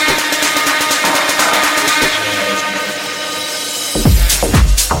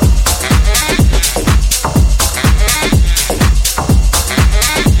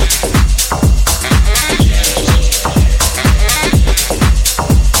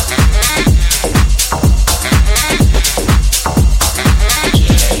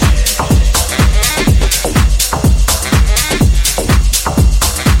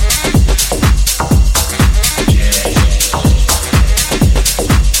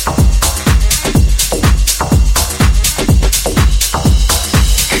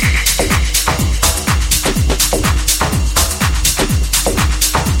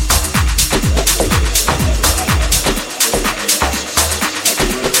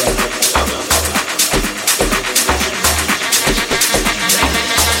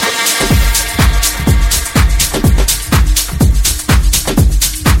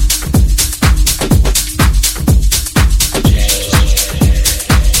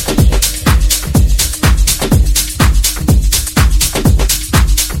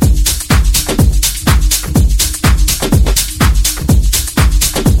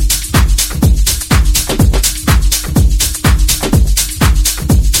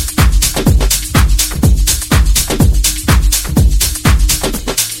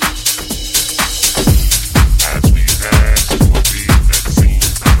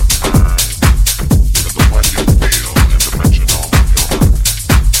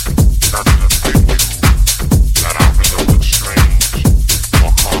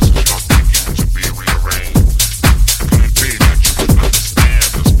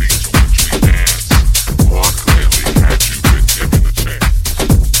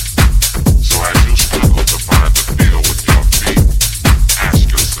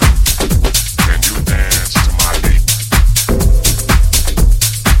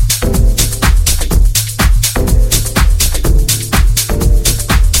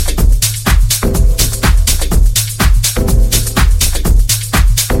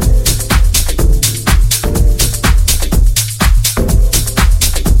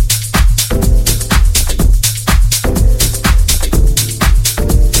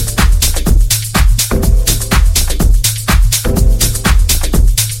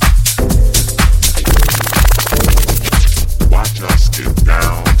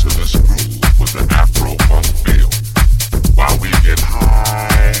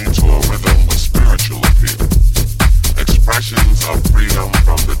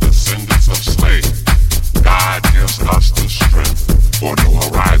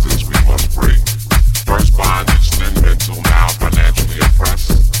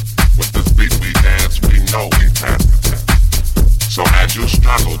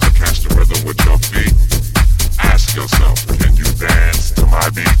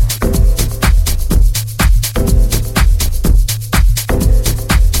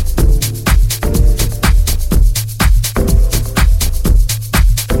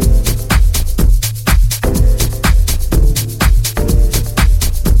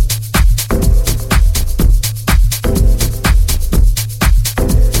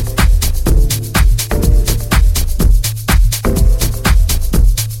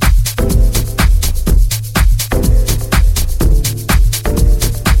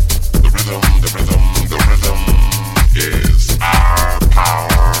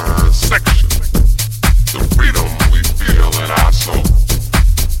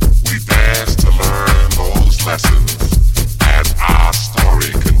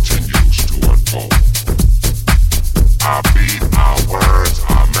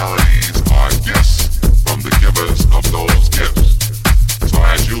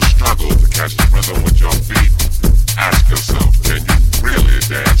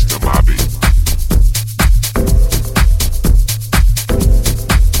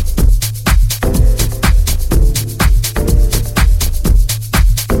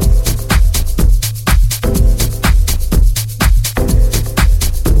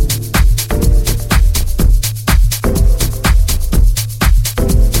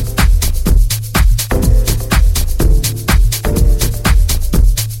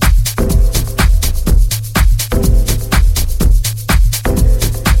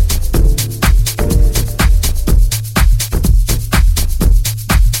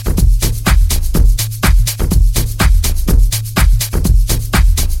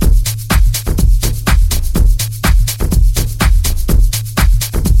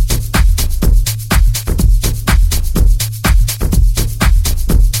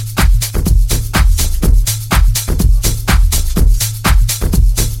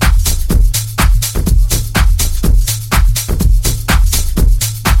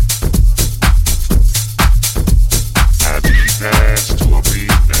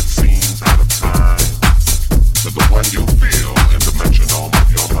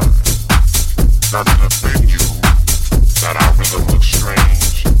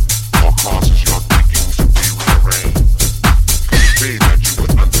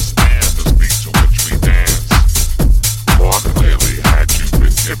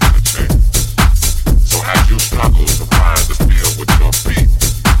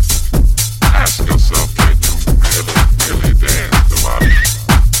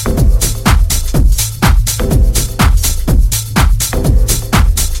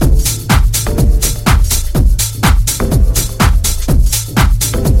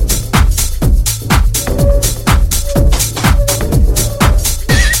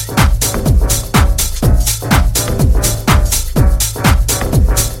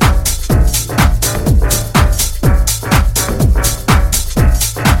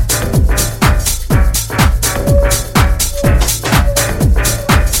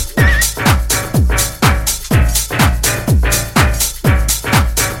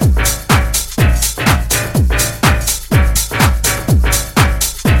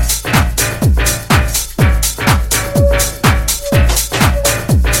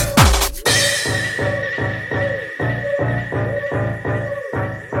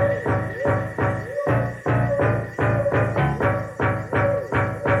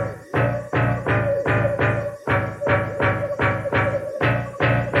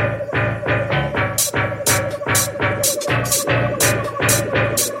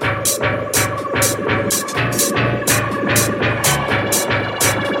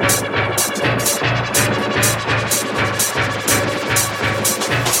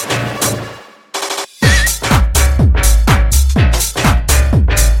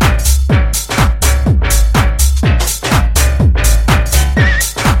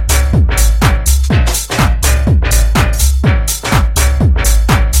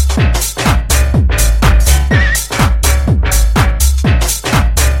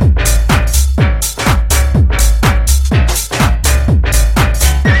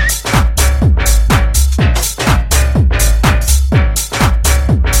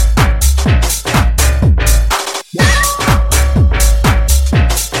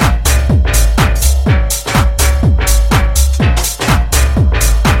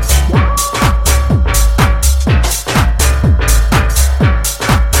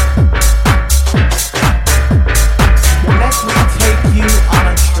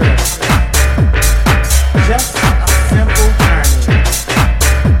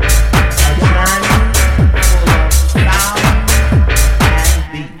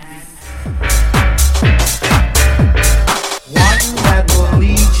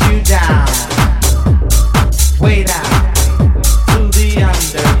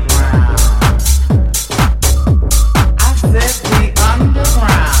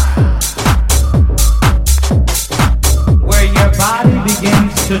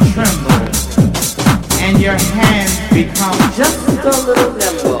 become just a little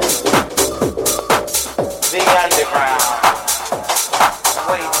nimble. The underground.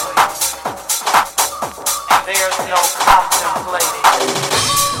 Wait. There's no contemplating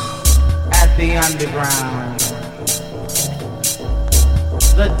at the underground.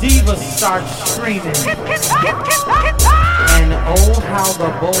 The divas start screaming. And oh, how the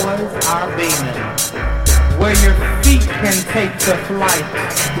boys are beaming. Where your feet can take to flight,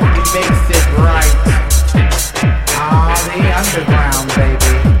 it makes it right. Ah, the underground,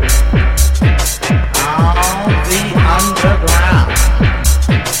 baby. Ah, the underground.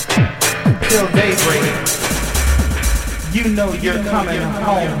 Till daybreak, you know you're coming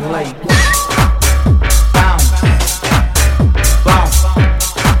home late. Bounce, bump,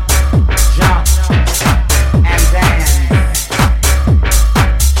 jump, and dance.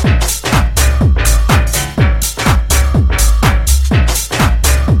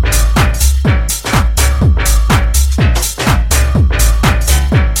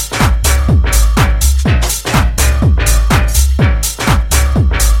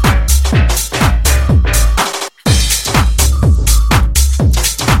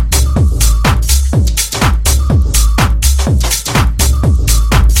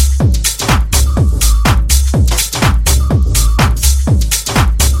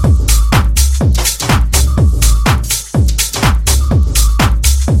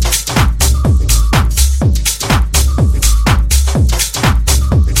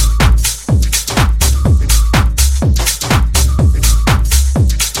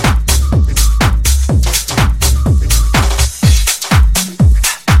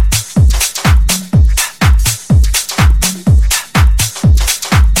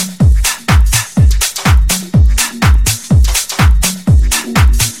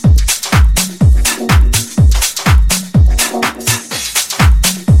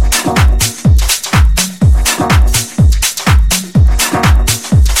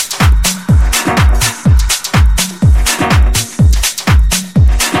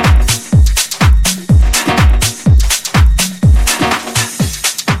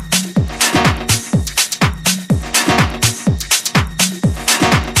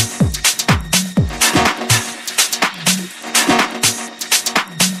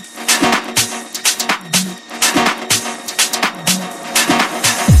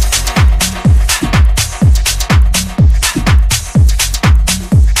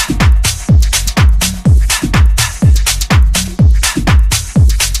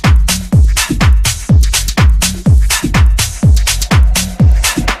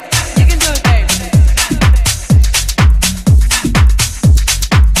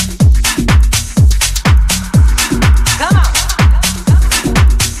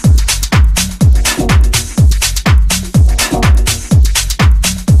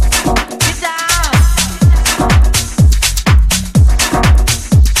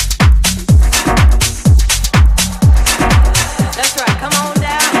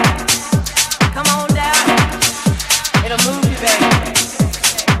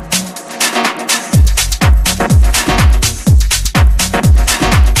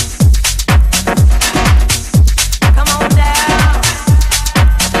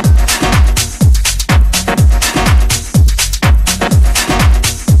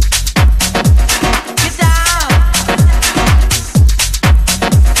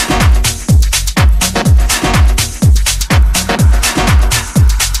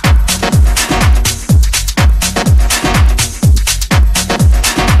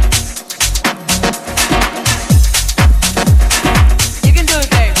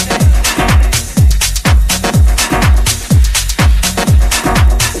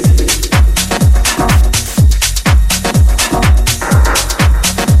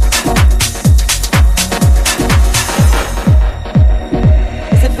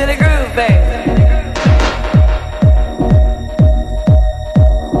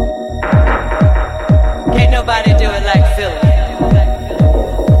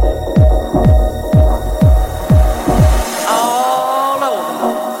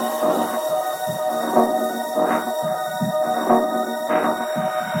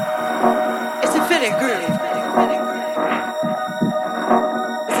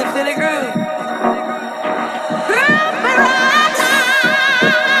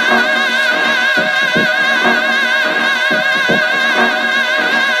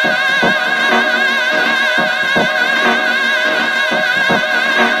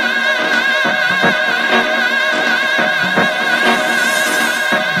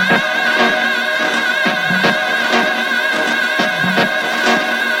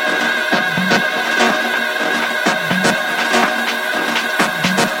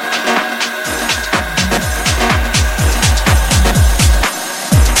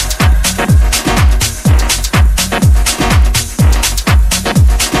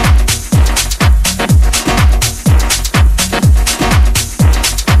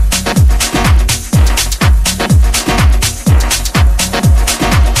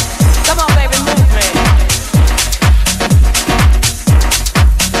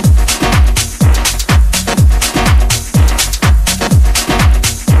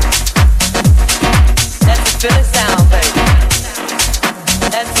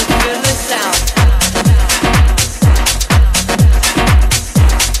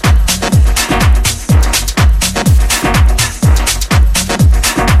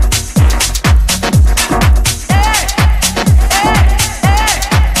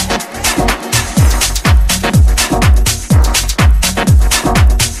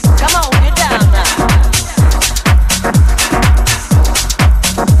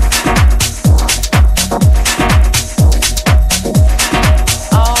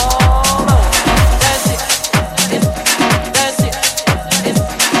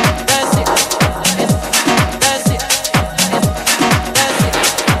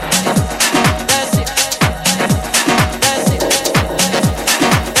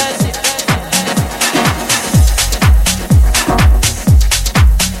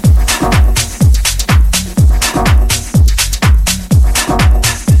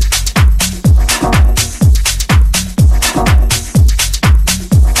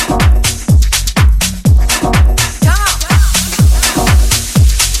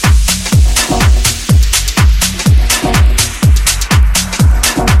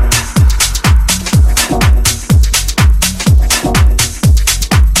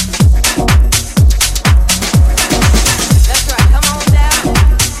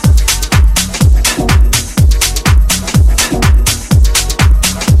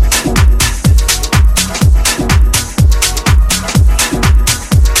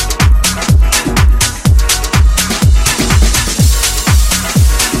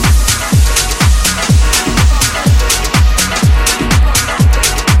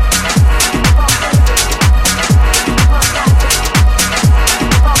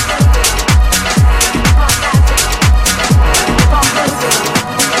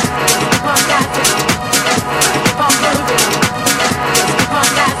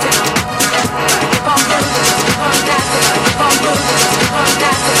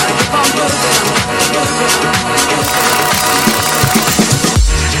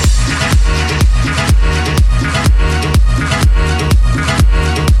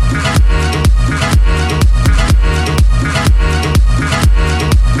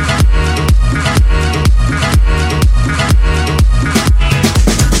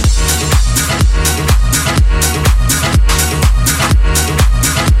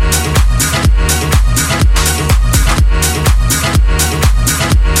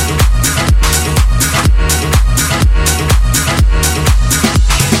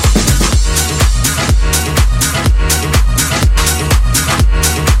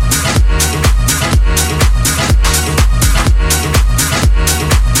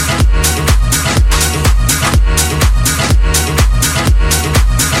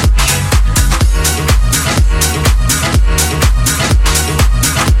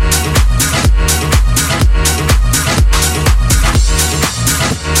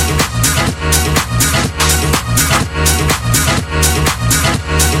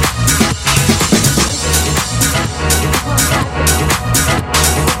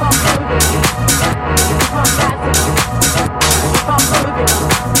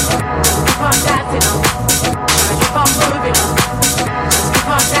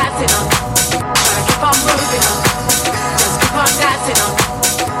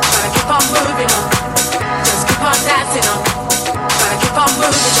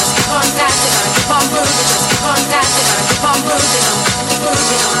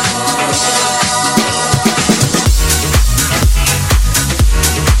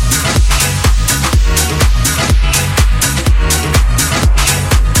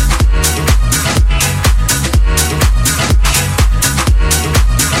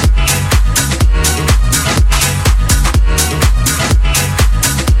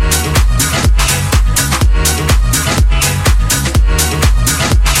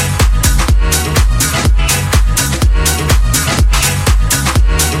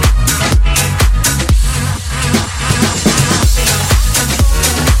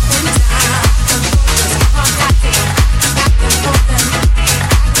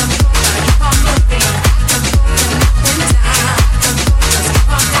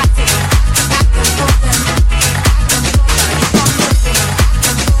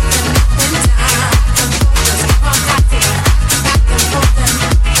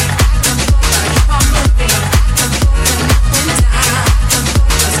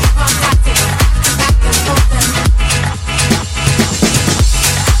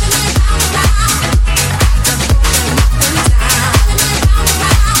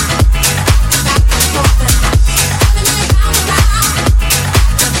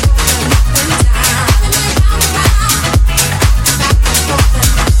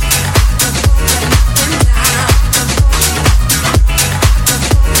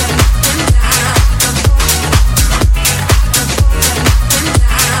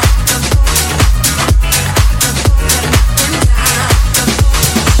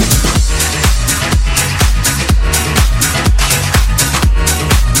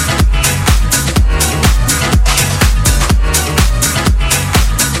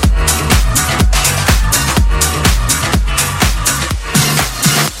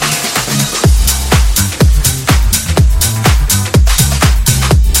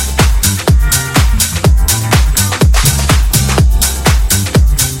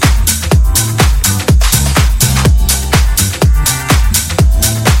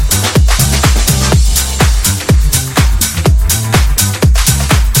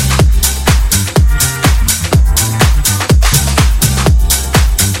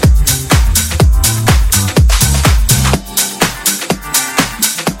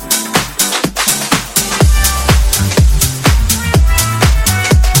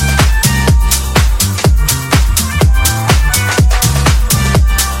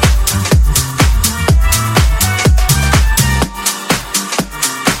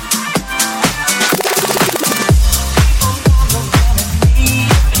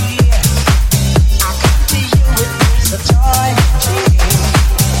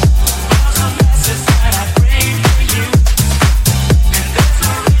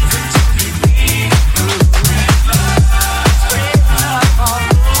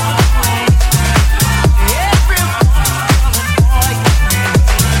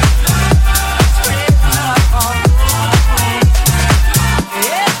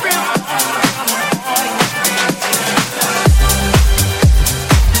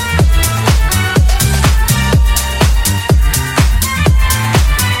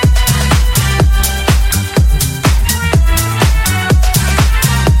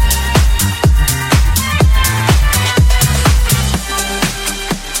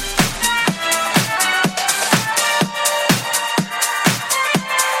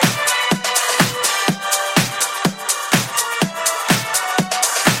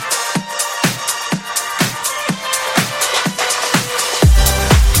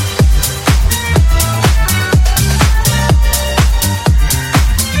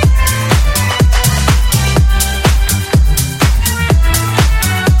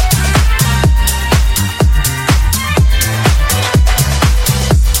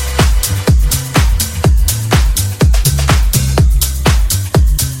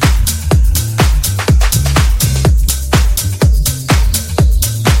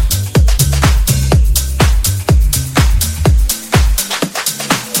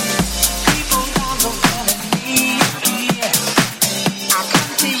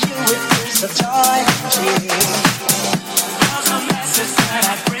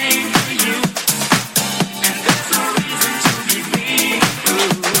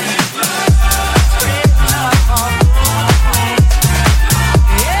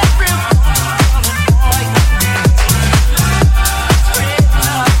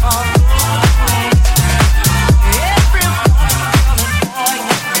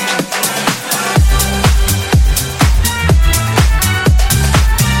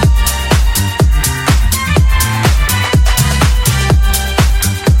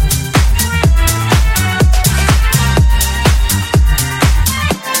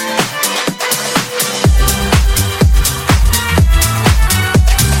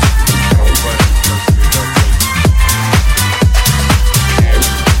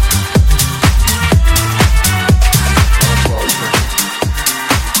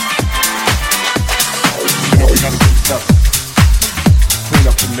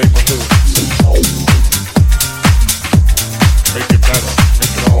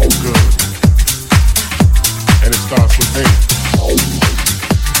 starts with me.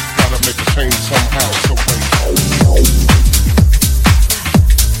 Gotta make a change somehow, some way.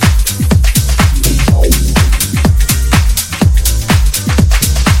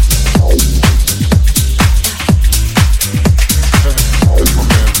 As my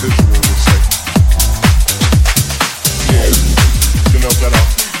man Visual would say. Yeah, you know that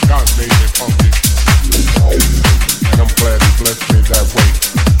God made me funky. And I'm glad he blessed me that way.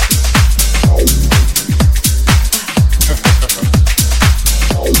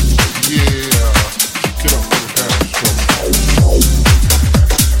 Yeah, get up for the downstroke.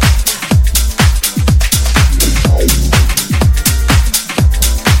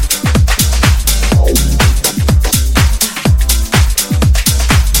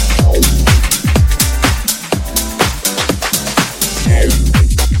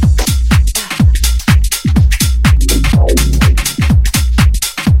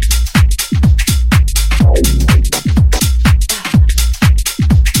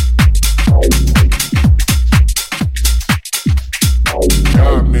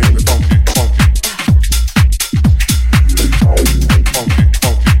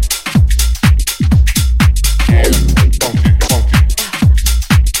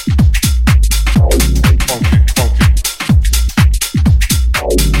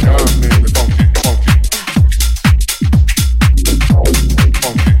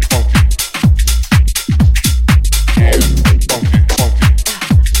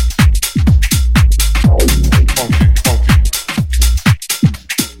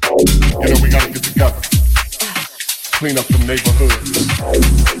 Clean up them neighborhoods.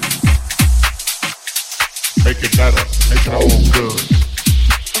 Make it better, make it all good.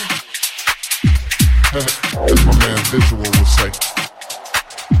 As my man Visual would say.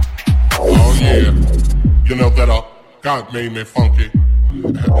 Oh yeah, you know that God made me funky.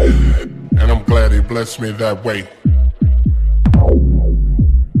 And I'm glad he blessed me that way.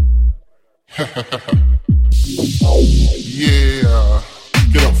 Yeah,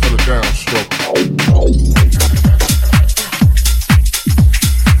 get up for the downstroke.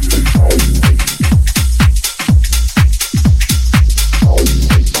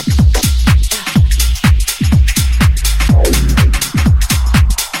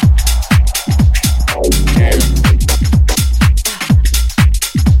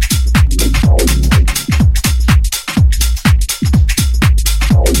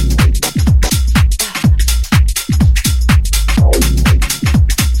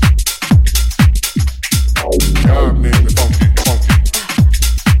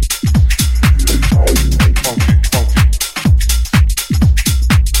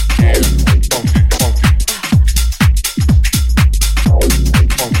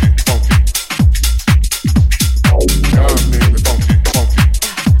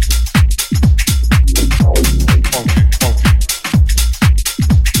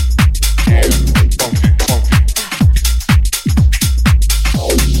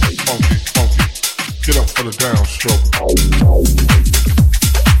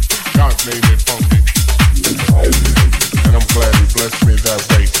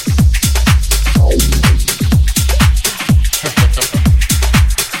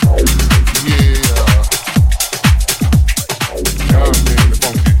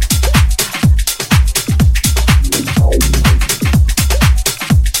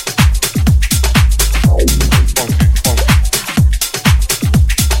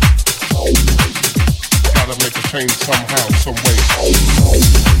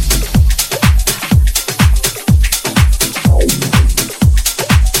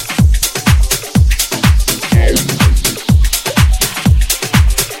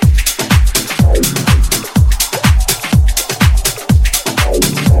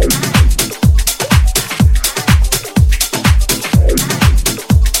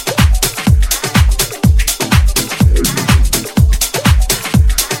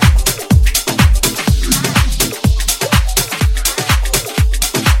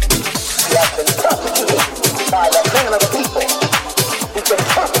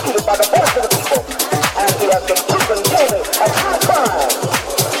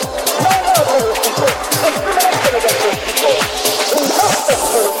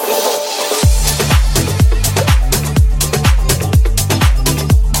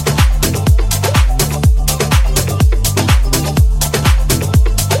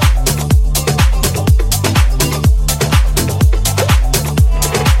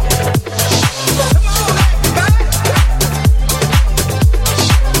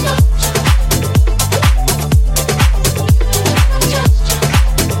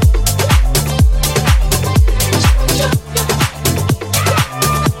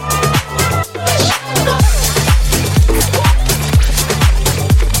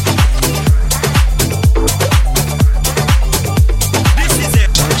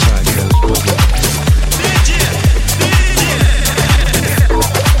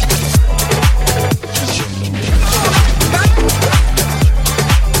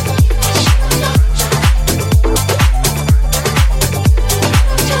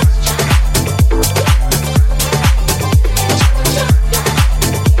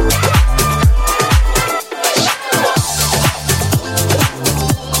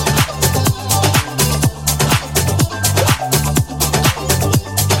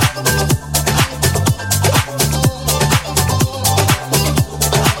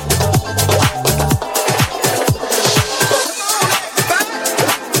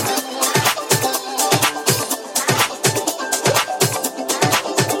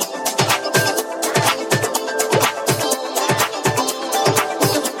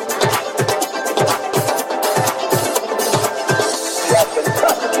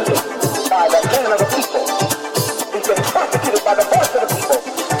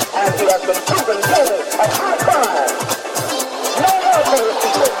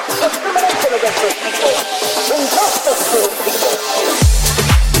 intelligent people, injustice people.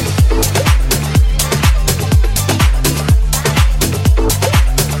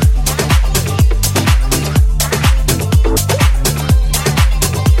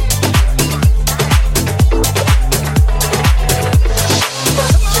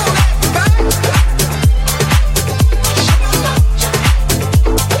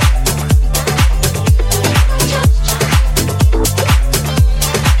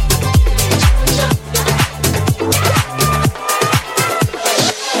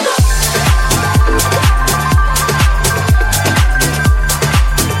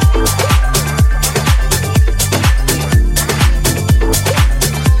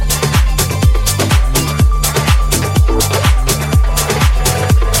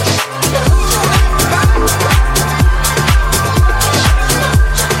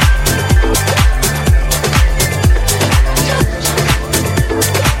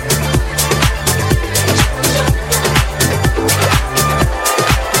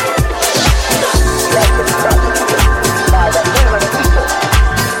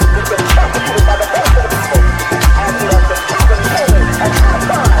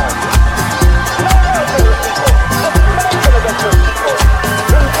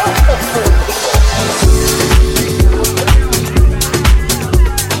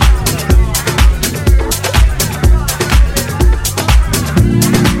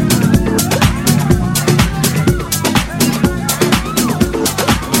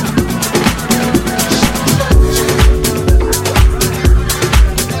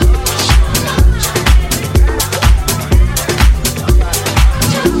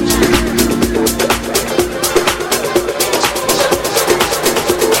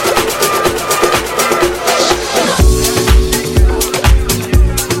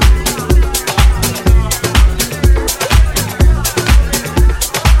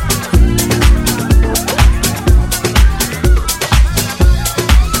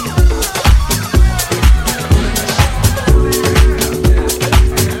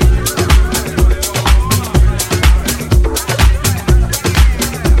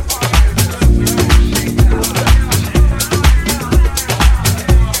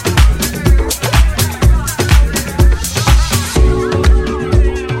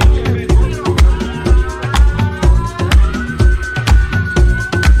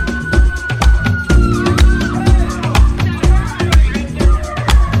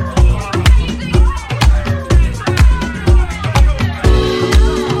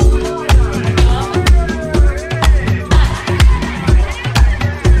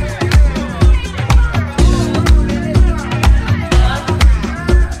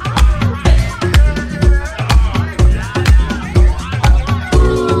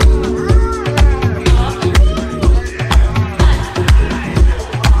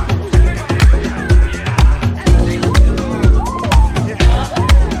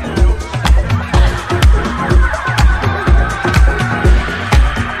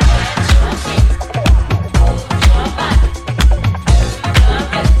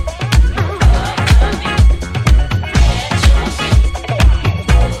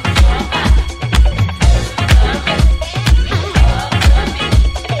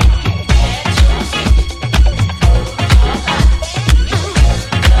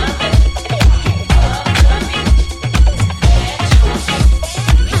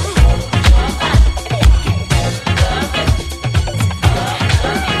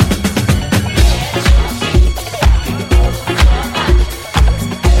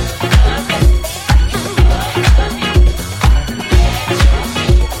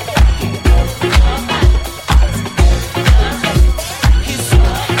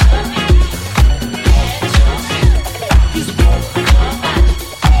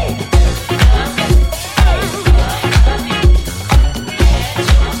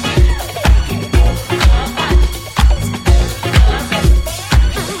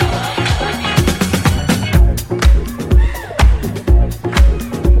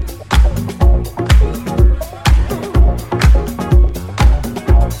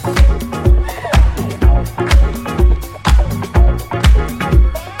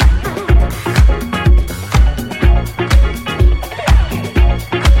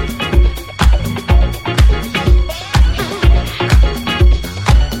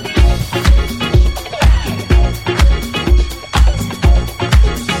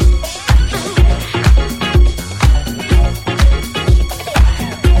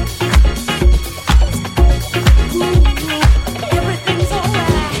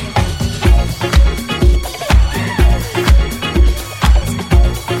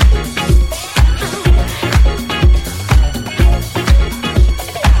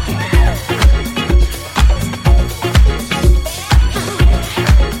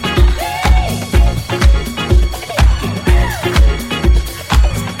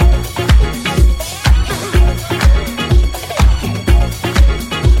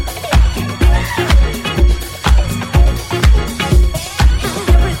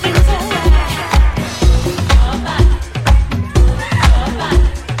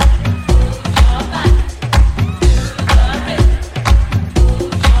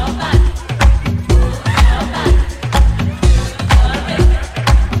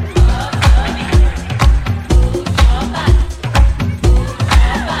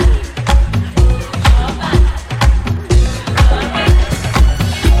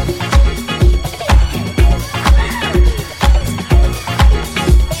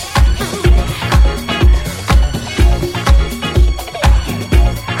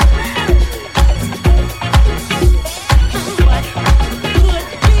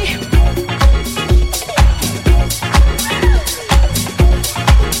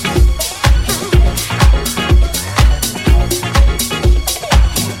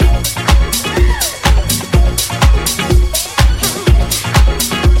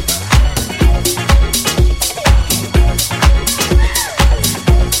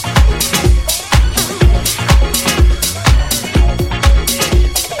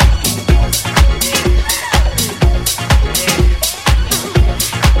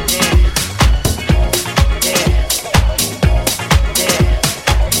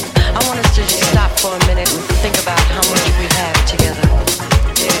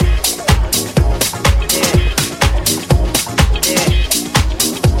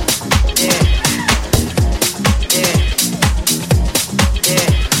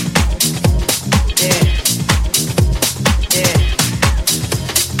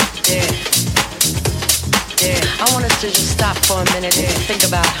 think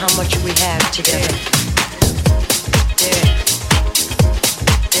about how much we have together.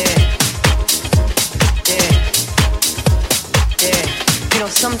 You know,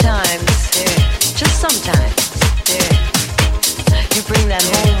 sometimes, just sometimes, you bring that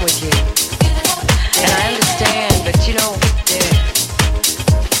home with you. And I understand, but you know,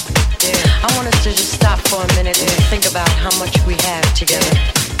 I want us to just stop for a minute and think about how much we have together.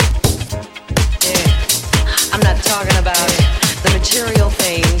 I'm not talking about the material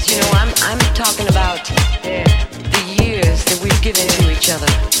things, you know, I'm talking about the years that we've given to each other.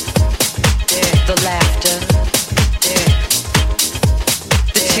 The laughter,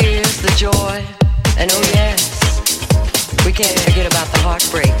 the tears, the joy, and oh yes, we can't forget about the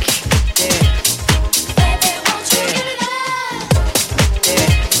heartbreak.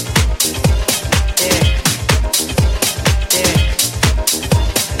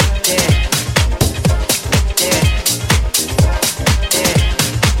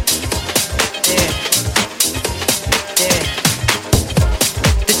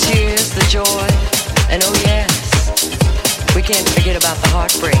 Joy, and oh yes, we can't forget about the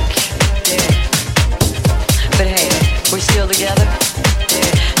heartbreak. But hey, we're still together,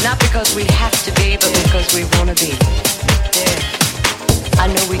 not because we have to be, but because we want to be.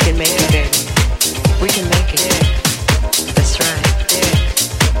 I know we can make it, baby. We can make it. That's right.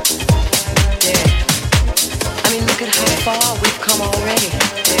 I mean, look at how far we've come already.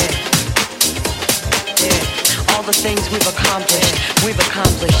 All the things we've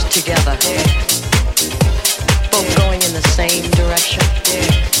accomplished together. Both going in the same direction,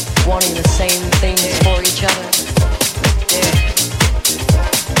 wanting the same things for each other.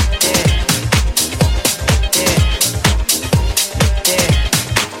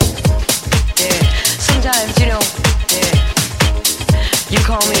 Sometimes, you know, you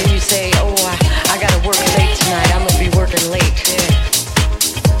call me and you say, oh, I gotta work late tonight, I'm gonna be working late.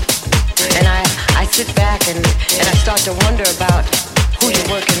 And I sit back and I start to wonder about who you're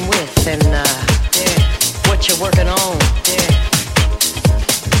working with and what you're working on.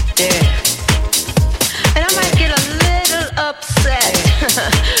 And I might get a little upset,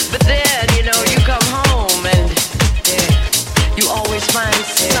 but then, you know, you come home and you always find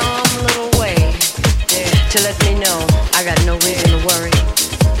some little way to let me know I got no reason to worry.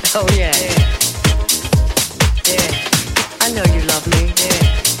 Oh yeah. I know you love me.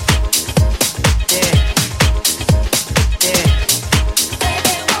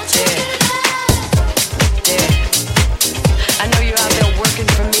 I know you're out there working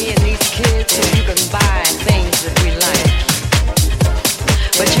for me and these kids so you can buy things that we like.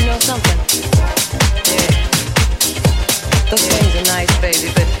 But you know something? Those things are nice,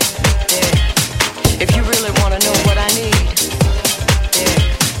 baby, but if you really want to know what I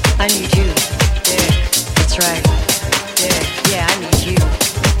need you. That's right. Yeah, I need you.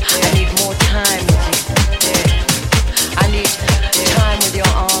 I need more time with you. I need time with your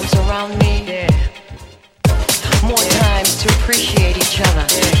arms around me. More time to appreciate each other.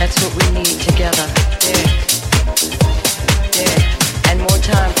 That's what we need together. And more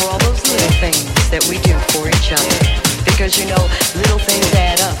time for all those little things that we do for each other. Because you know, little things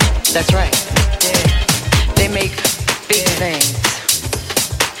add up. That's right. They make big things.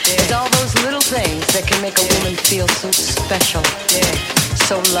 It's all those little things that can make a woman feel so special,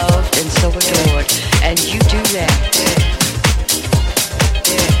 so loved and so adored. And you do that.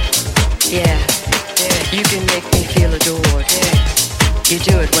 Yeah. You can make me feel adored. You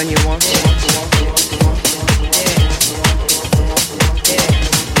do it when you want to.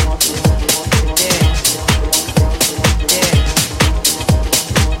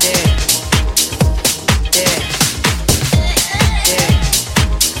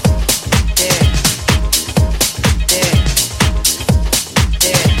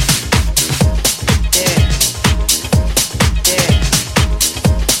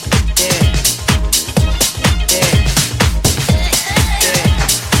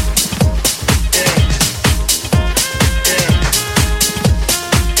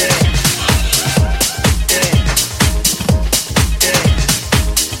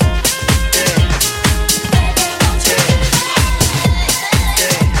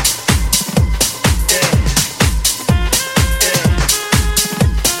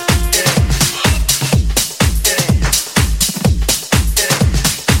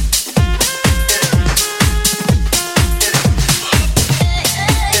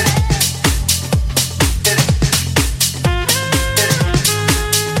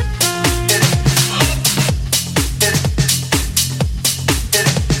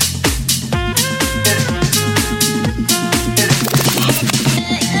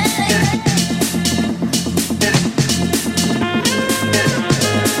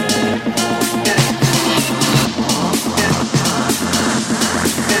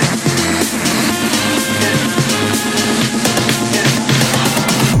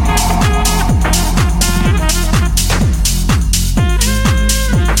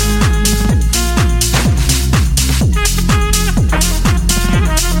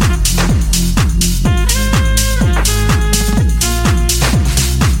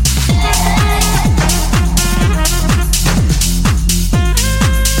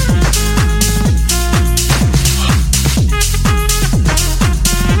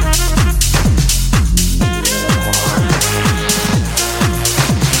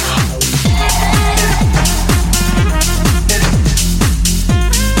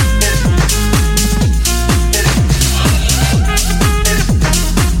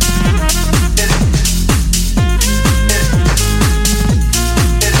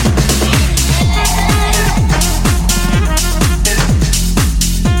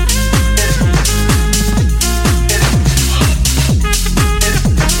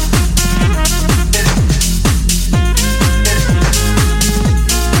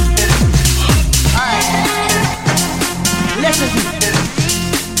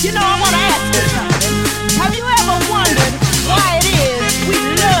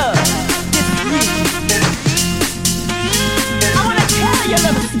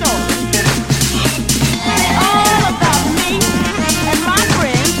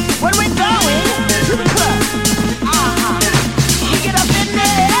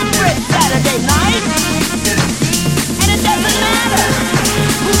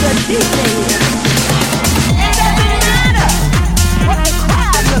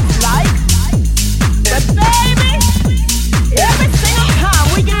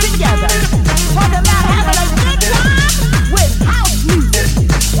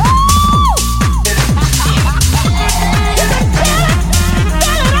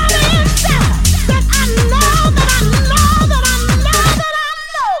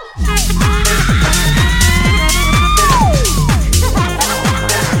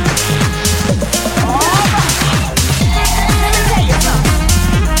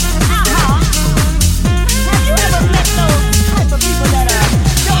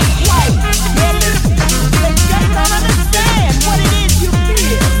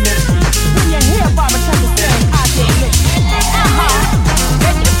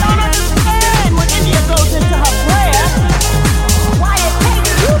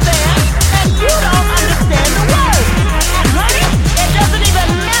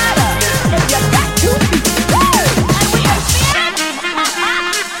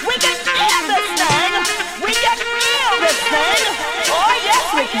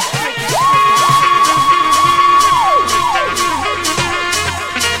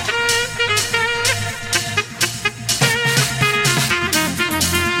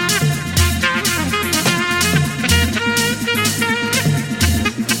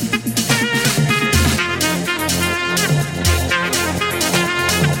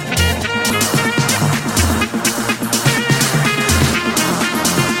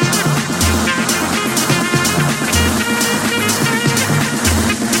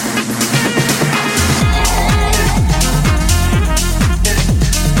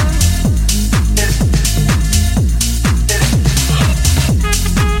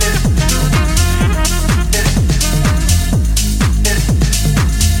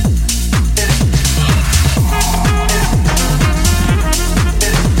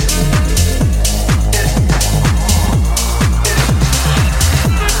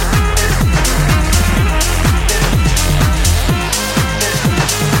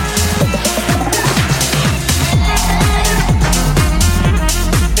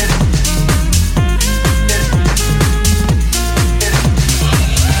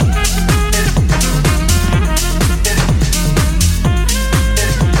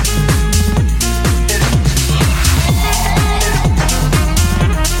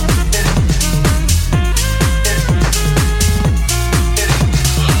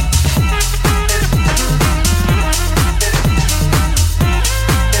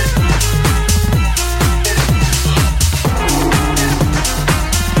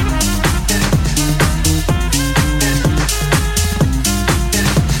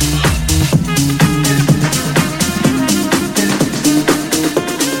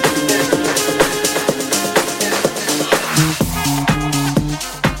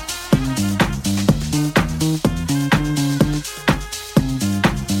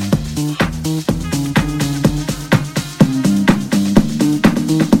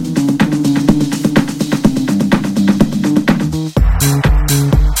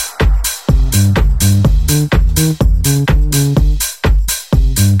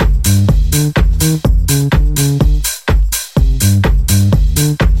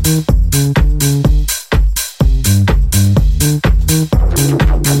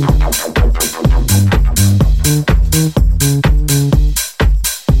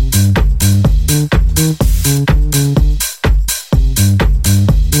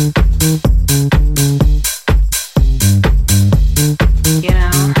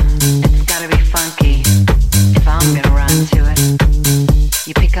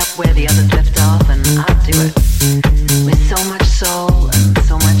 up where the others left off, and I'll do it with so much soul and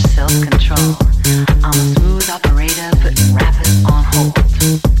so much self-control. I'm a smooth operator, putting rappers on hold,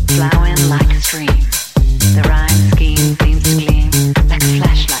 flowing like a stream. The rhyme scheme seems to gleam like a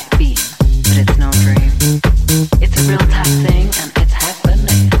flashlight beam, but it's no dream. It's a real type thing, and it's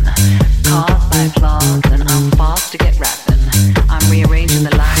happening. Caused by flaws, and I'm fast to get rapping. I'm rearranging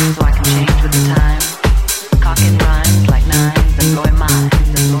the lines so I can change with the time. Cocking rhymes like nines and blowing minds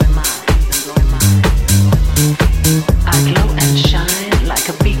and blowing minds and blowing minds. I glow and shine like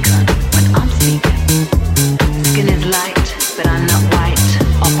a beacon when I'm speaking. Skin is light, but I'm not white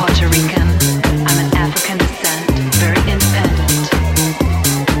or Puerto Rican. I'm an African descent, very independent.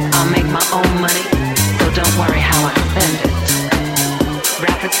 I'll make my own money, so don't worry how I spend it.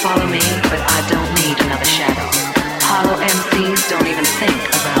 Rappers follow me, but I don't need another shadow. Hollow MCs don't even think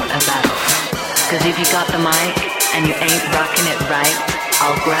about a battle. Cause if you got the mic and you ain't rocking it right,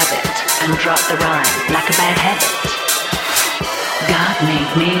 I'll grab it and drop the rhyme like a bad habit. God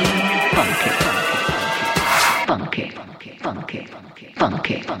made me funky, funky, funky, funky, funky,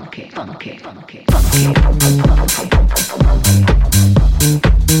 funky, funky, funky, funky, funky, funky, funky, funky,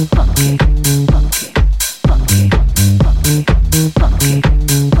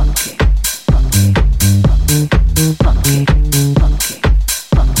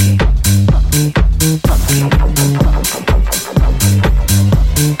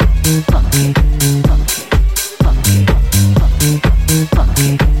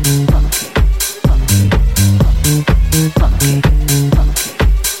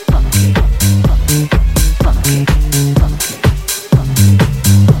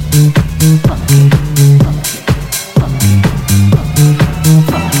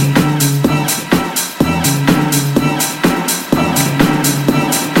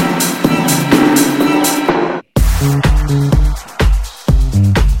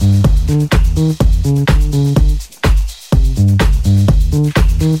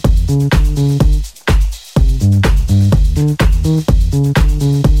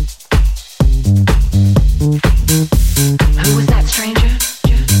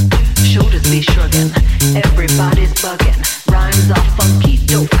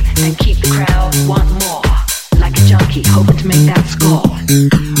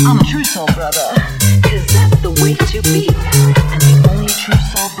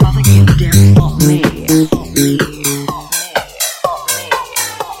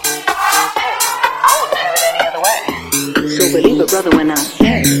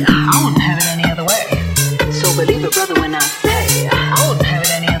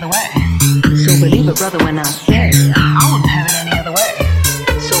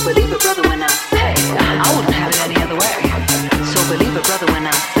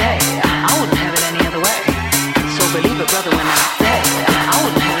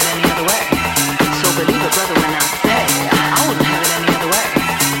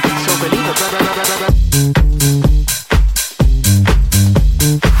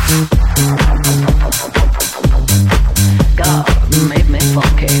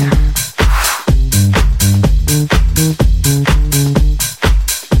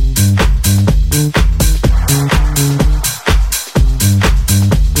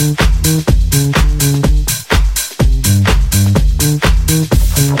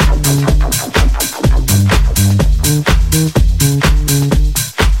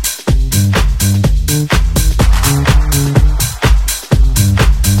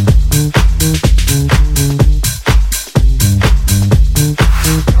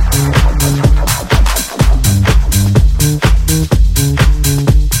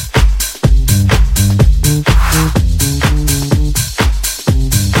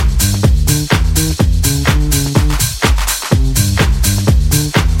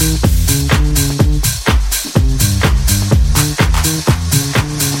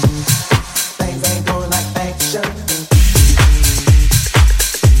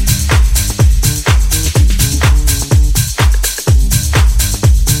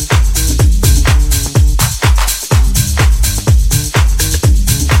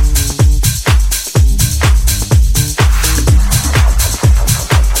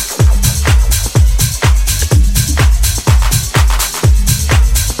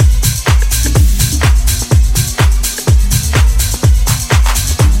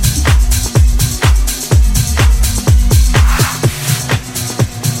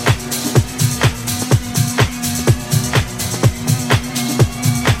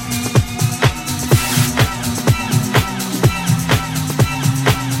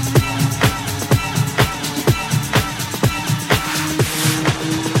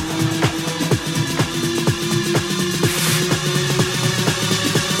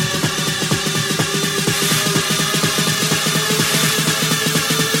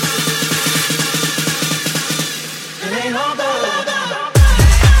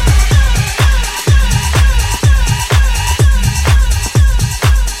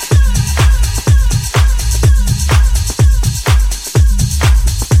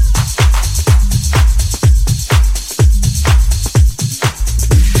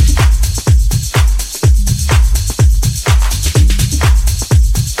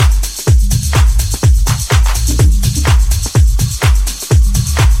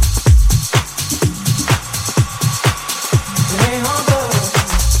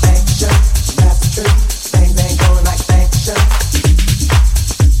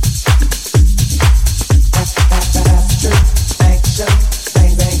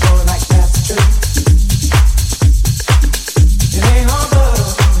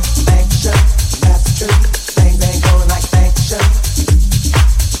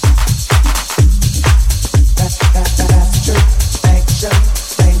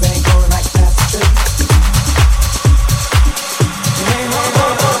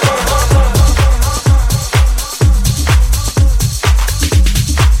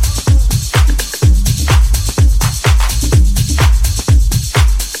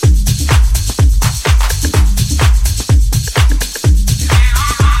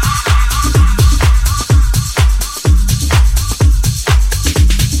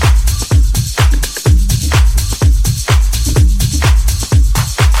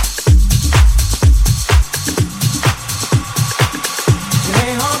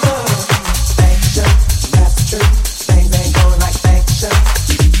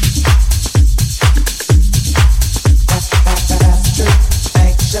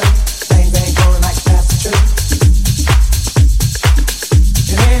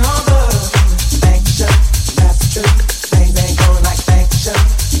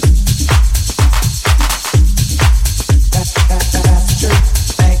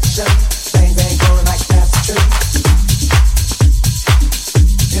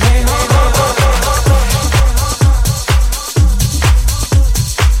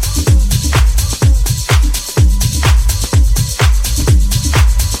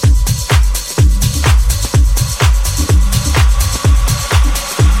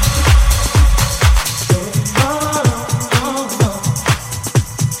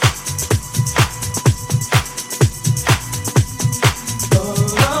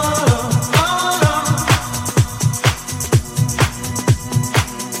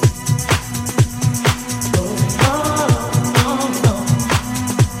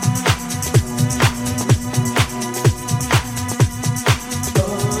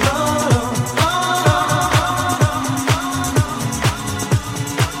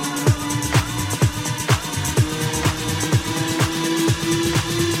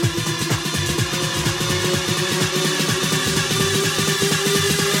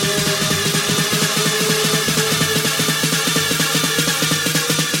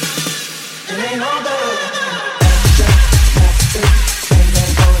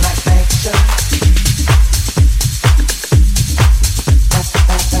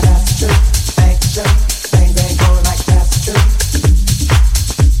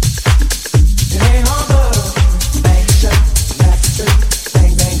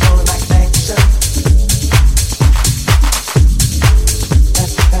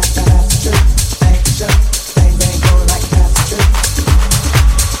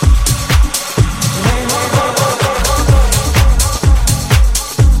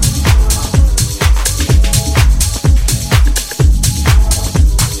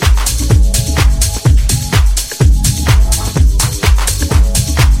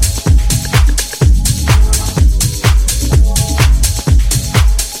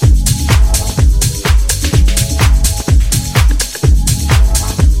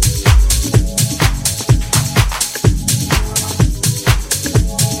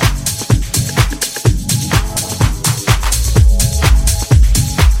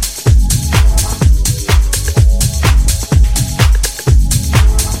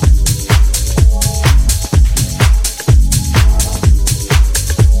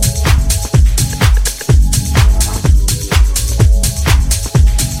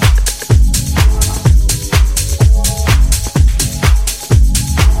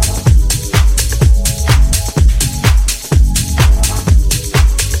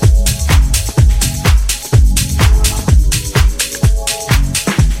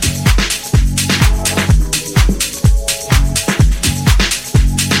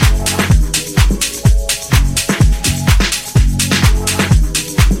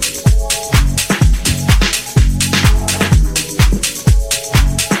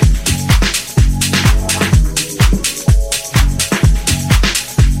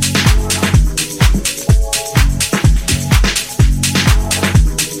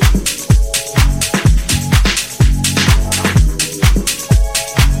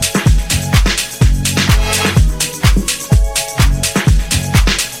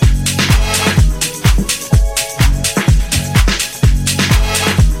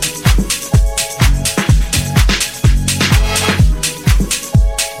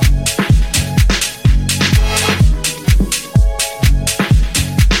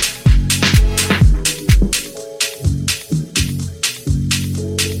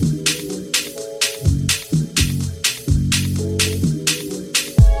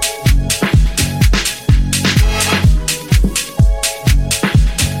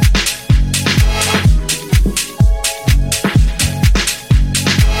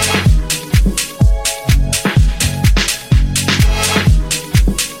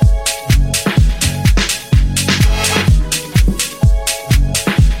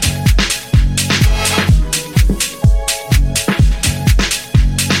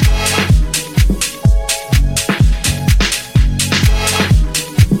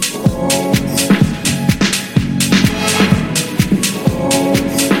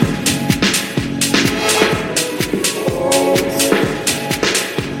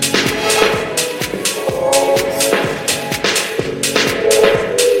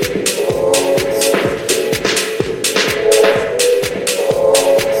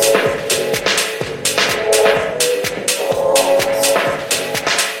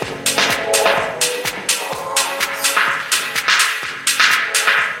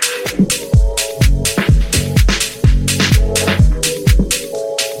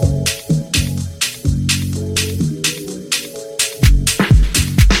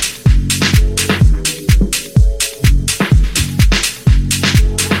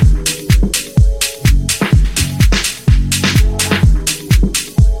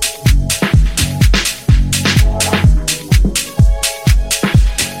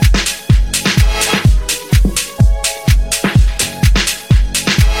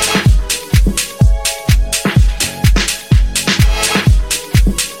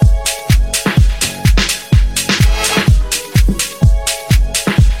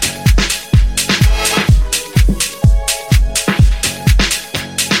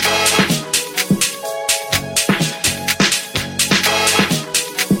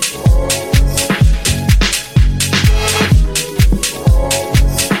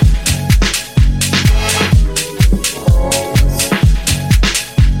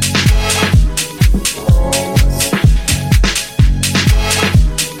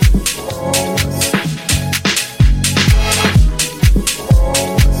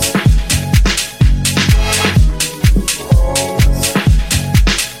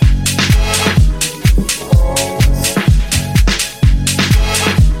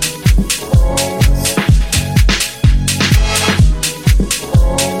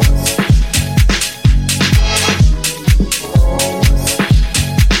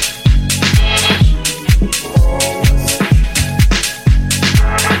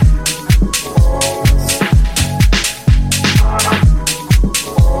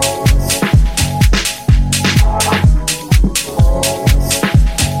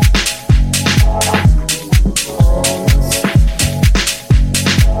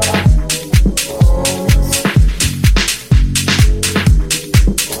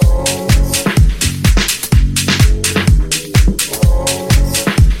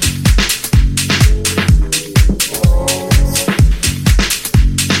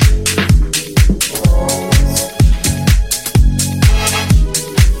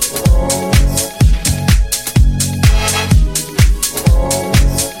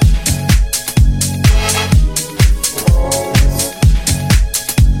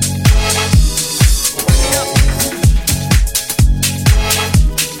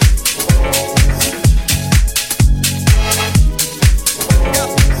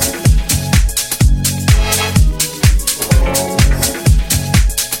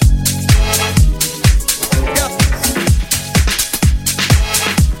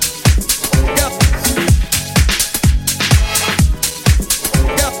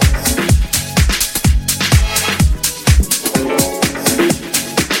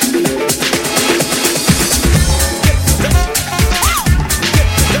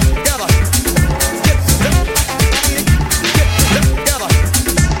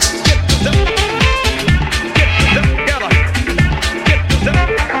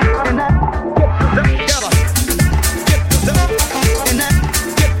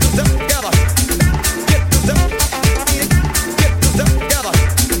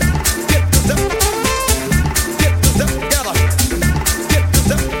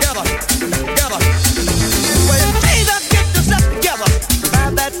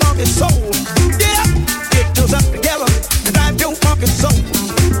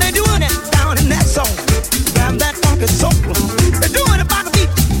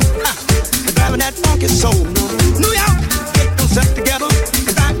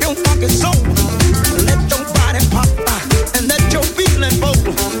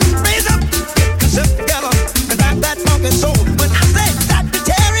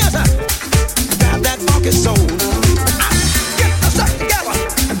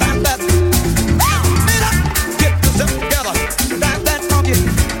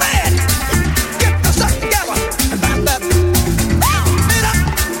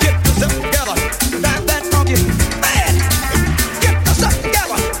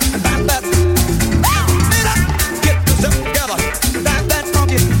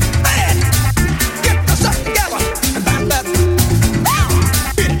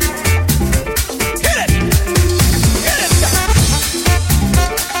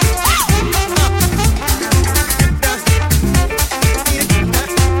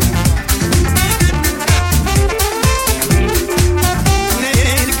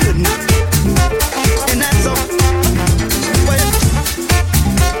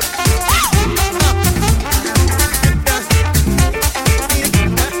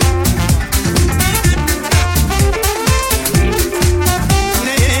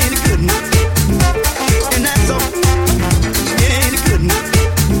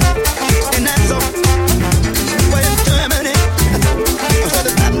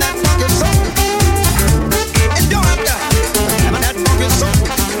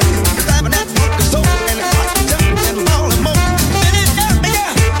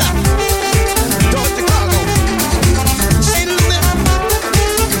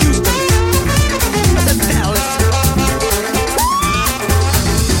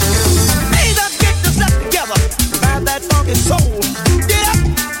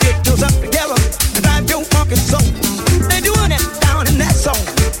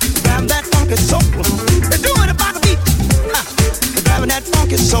 funky soul. They're doing it by the beat. They're driving that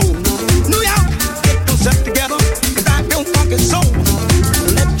funky soul. New York, get yourself together and drive your funky soul.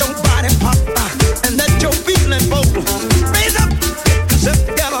 Let your body pop and let your feeling roll. Raise up, get yourself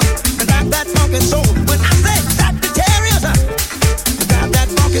together and drive that funky soul. When I say Sagittarius, drive that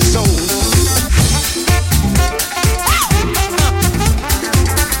funky soul.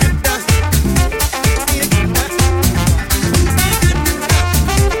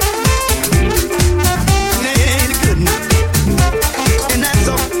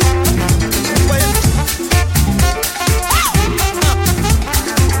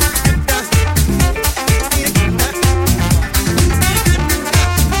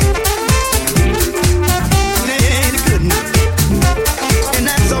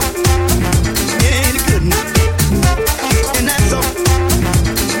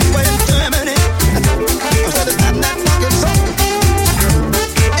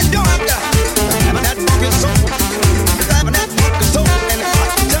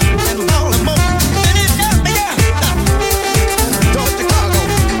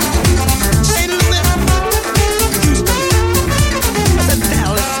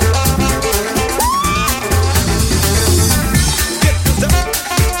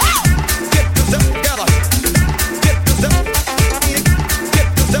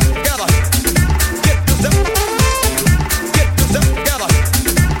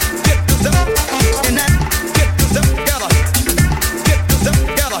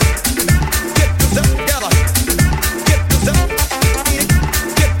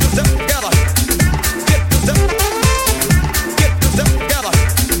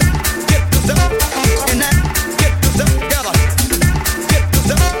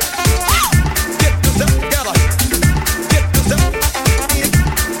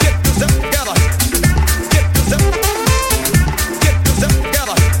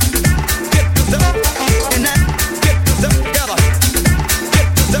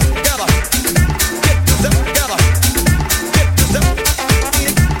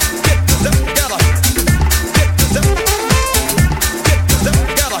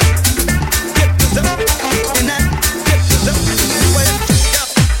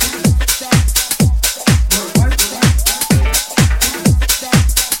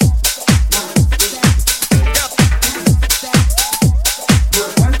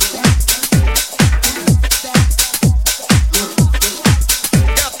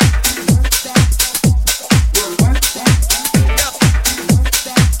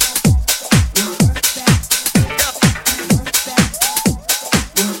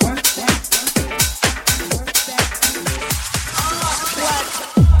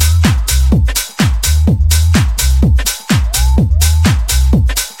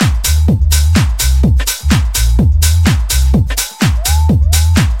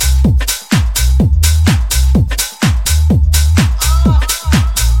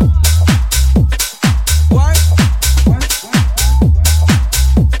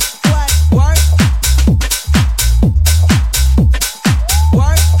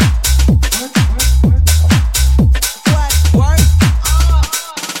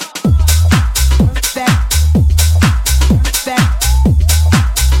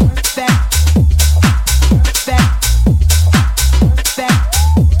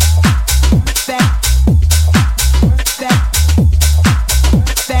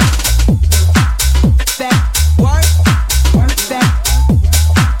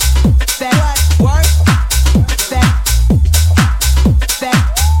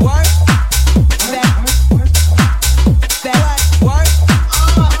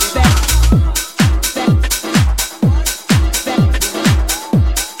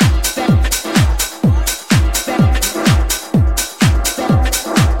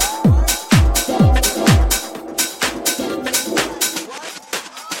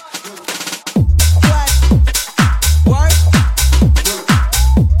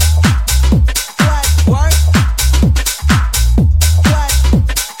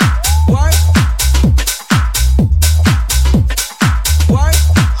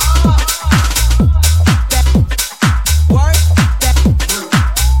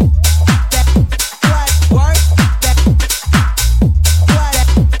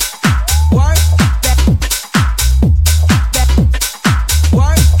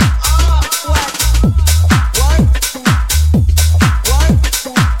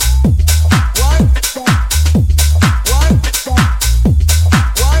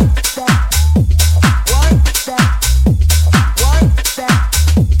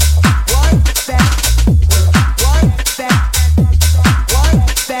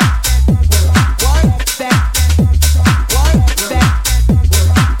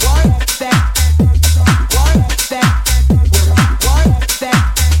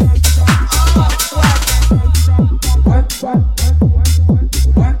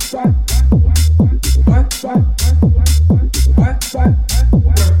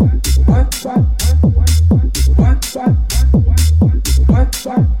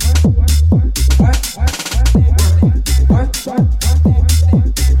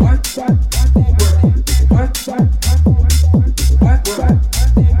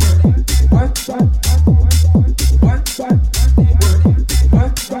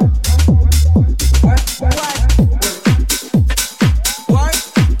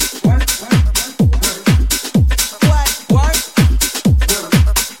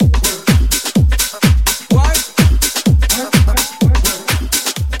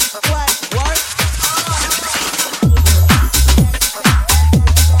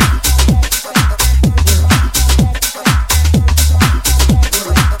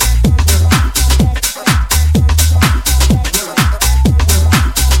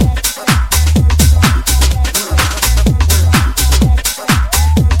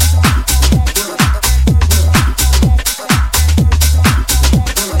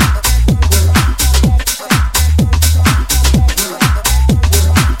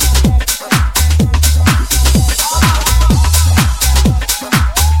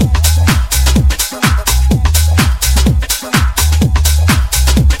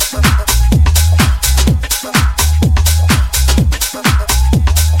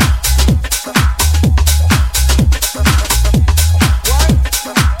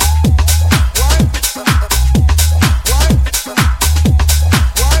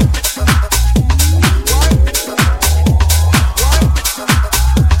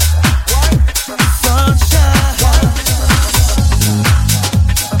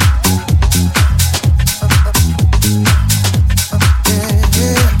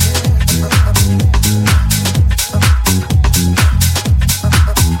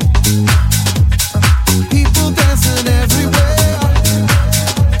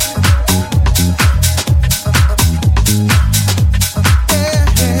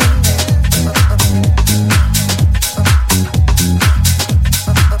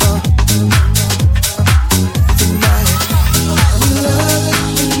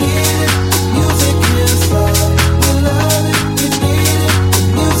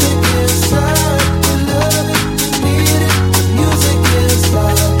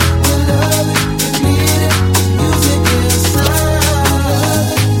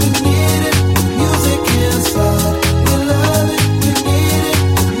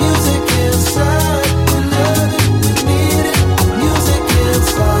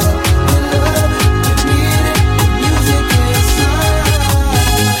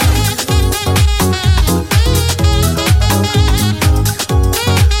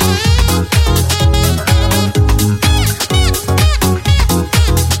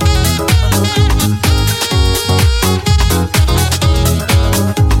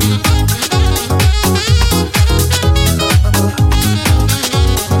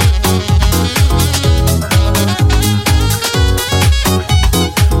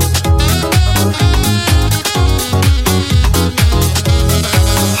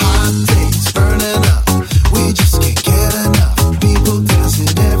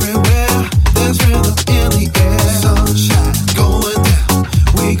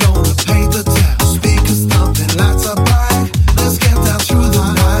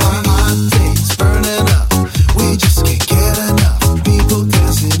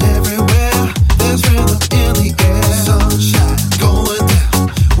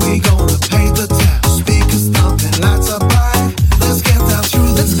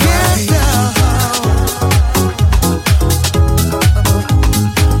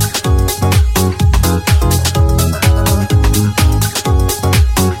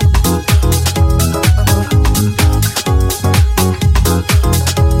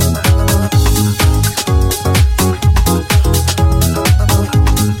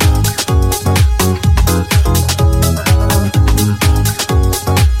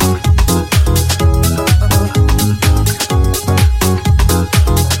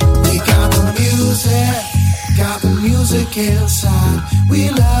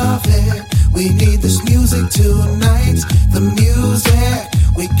 We need this music tonight. The music,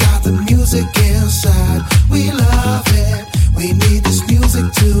 we got the music inside. We love it. We need this music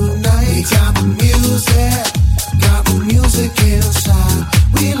tonight. We got the music inside.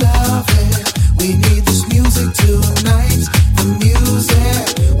 We love it. We need this music tonight. The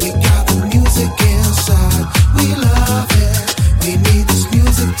music, we got the music inside. We love it. We need this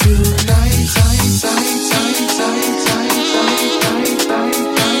music tonight.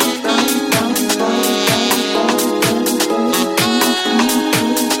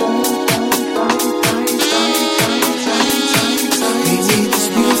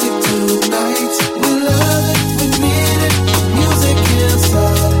 We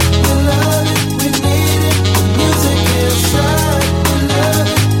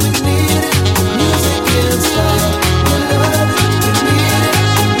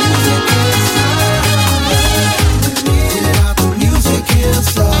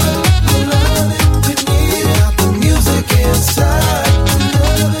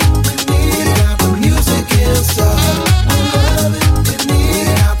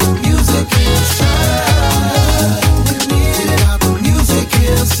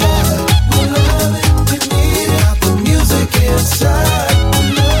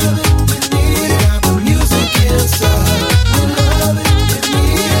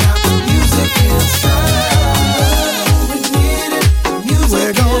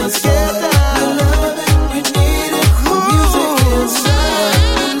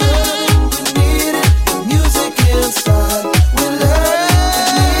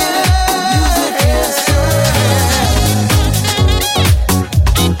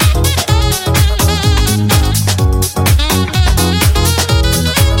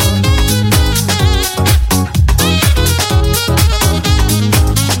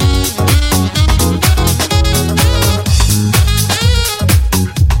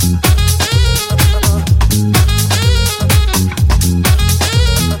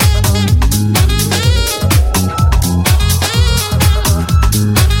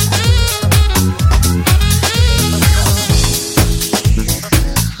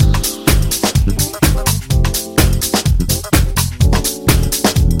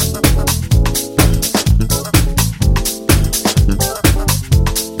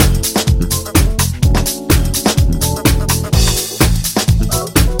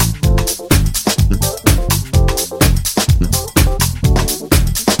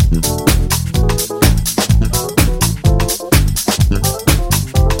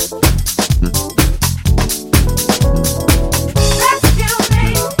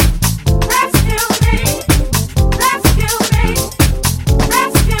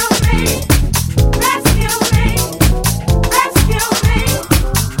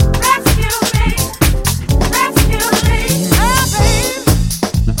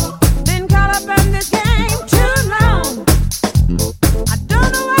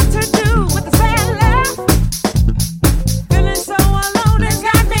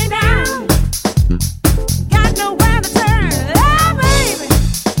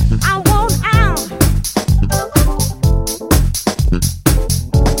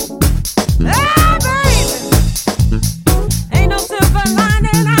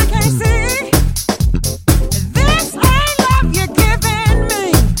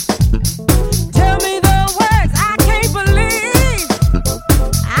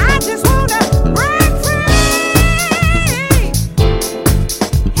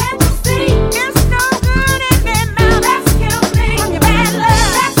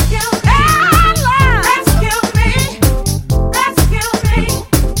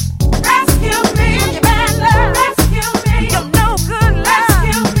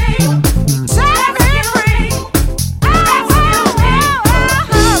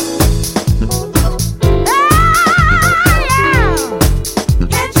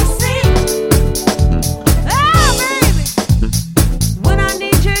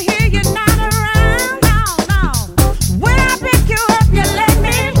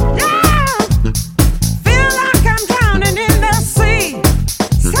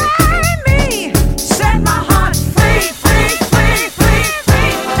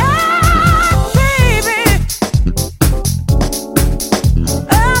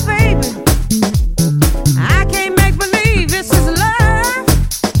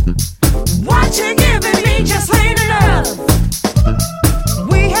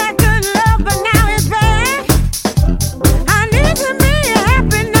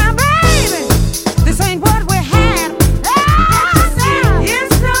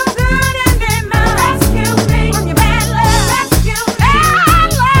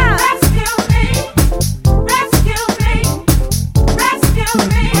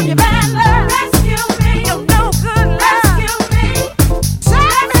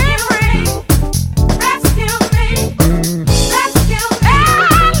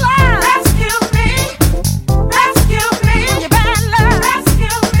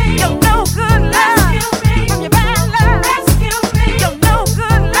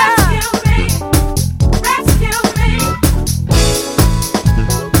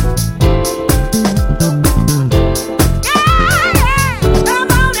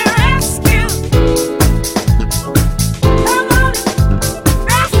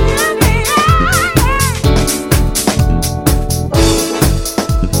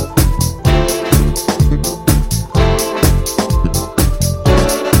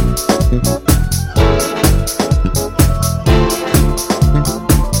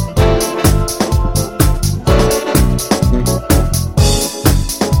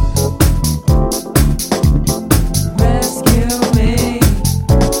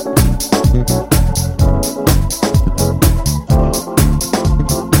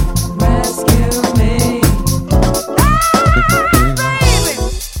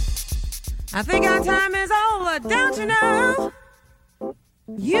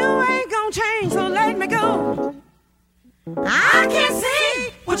You ain't gonna change, so let me go. I can't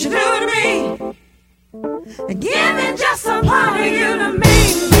see what you do to me. Giving just a part of you to me.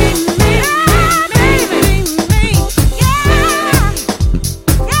 Yeah, baby. Yeah.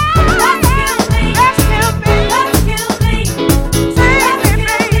 Let's kill me. Let's kill me. Save me,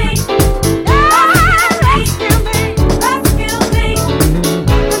 baby. Yeah, let's kill me. Let's kill me.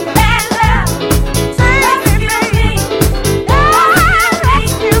 Bad love. Save me, baby. Yeah,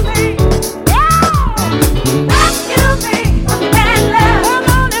 let's kill me. Yeah. Let's kill me. Bad love. Come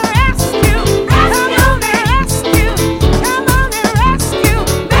on and rescue. Come on and rescue. Come on and rescue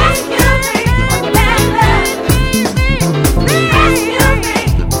me.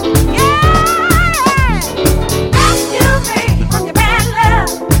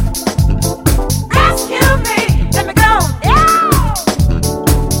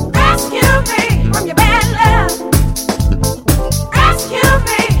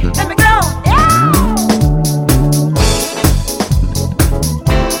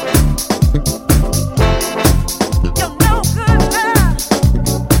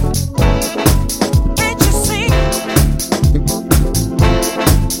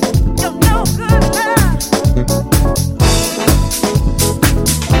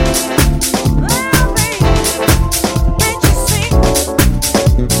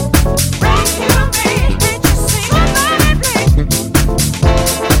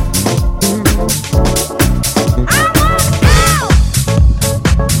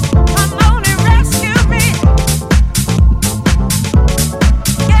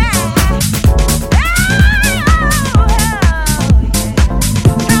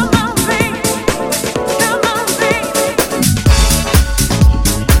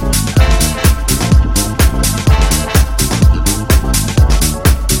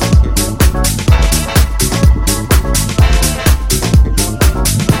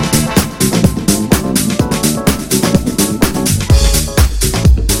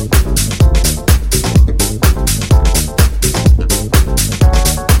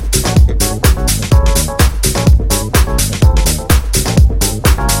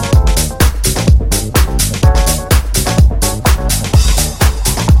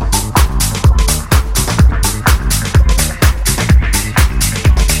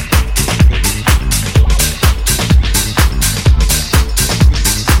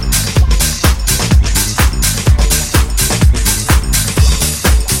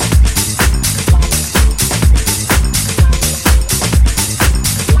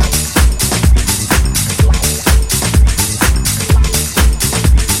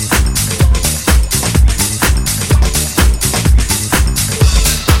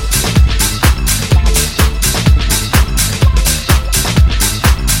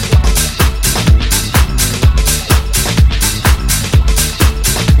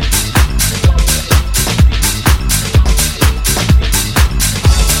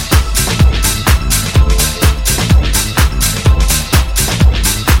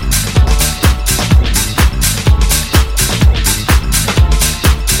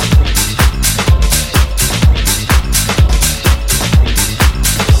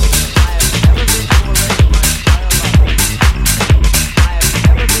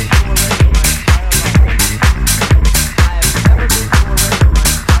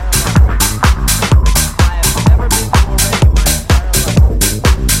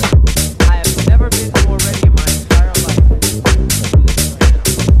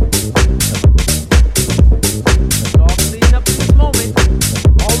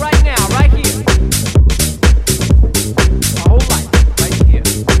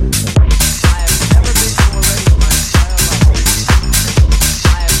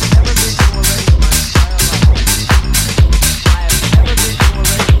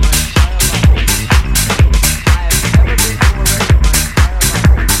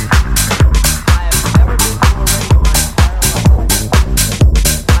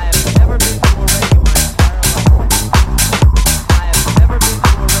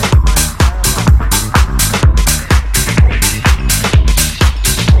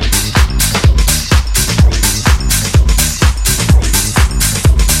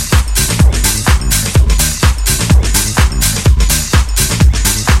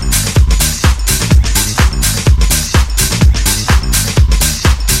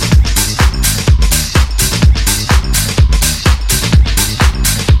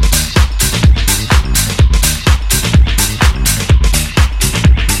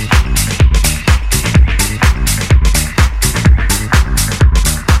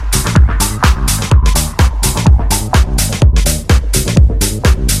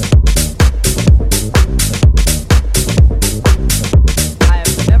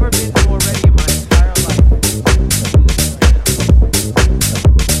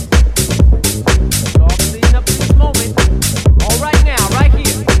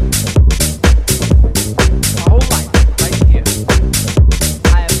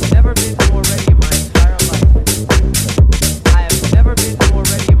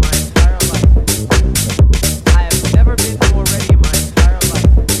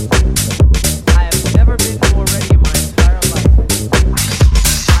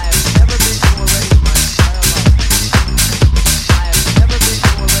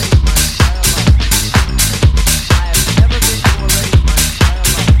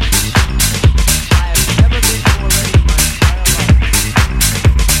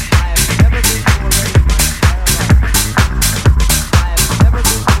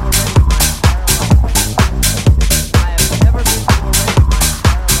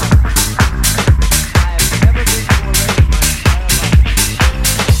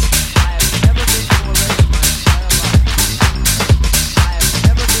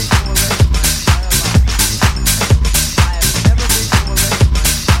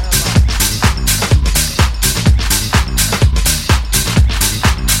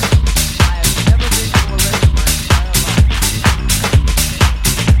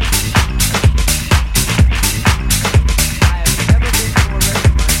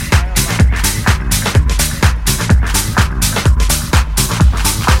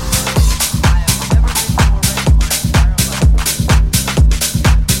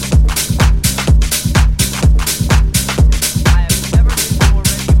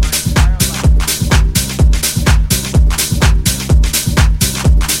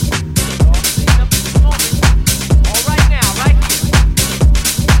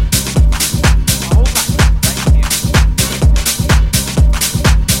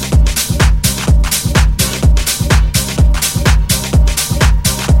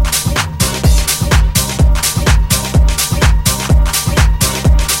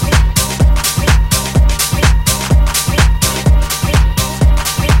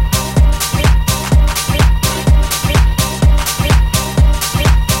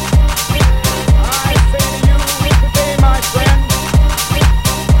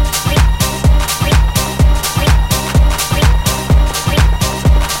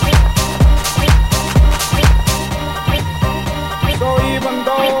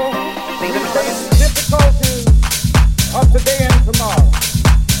 face the difficulties of today and tomorrow,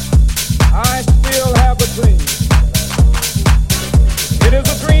 I still have a dream. It is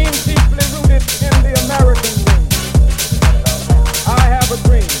a dream deeply rooted in the American dream. I have a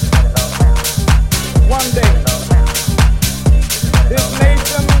dream. One day, this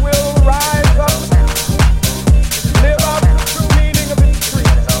nation will rise up, live out the true meaning of its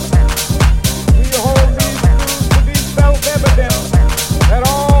creed. We hold these truths to be self-evident that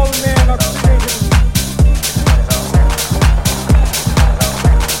all men are created.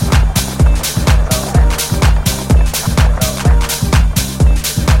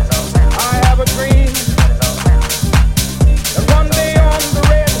 I have a dream that one day on the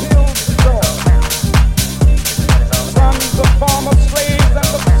red hills of Georgia, sons of former slaves and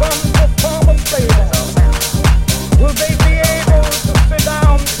the sons of former slave owners, will they be able to sit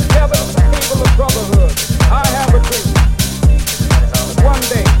down together at the table of brotherhood. I have a dream that one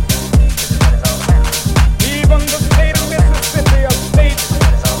day, even the state of Mississippi, a state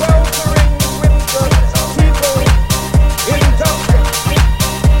sweltering with the people in justice,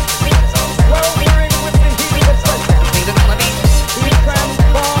 sweltering with the heat of oppression, be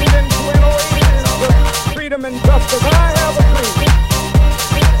transformed into an oasis of freedom and justice. I have a dream.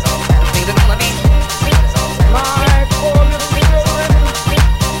 My four little children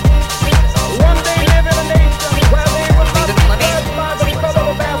one day live in a nation where they will not be judged by the color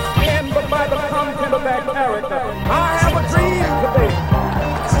of their skin, but by the content of their character. I have a dream today.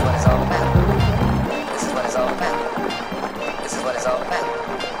 This is what it's all about. This is what it's all about. This is what it's all about.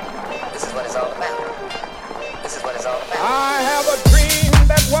 This is what it's all about. This is what it's all about. I have a dream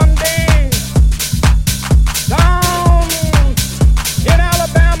that one day down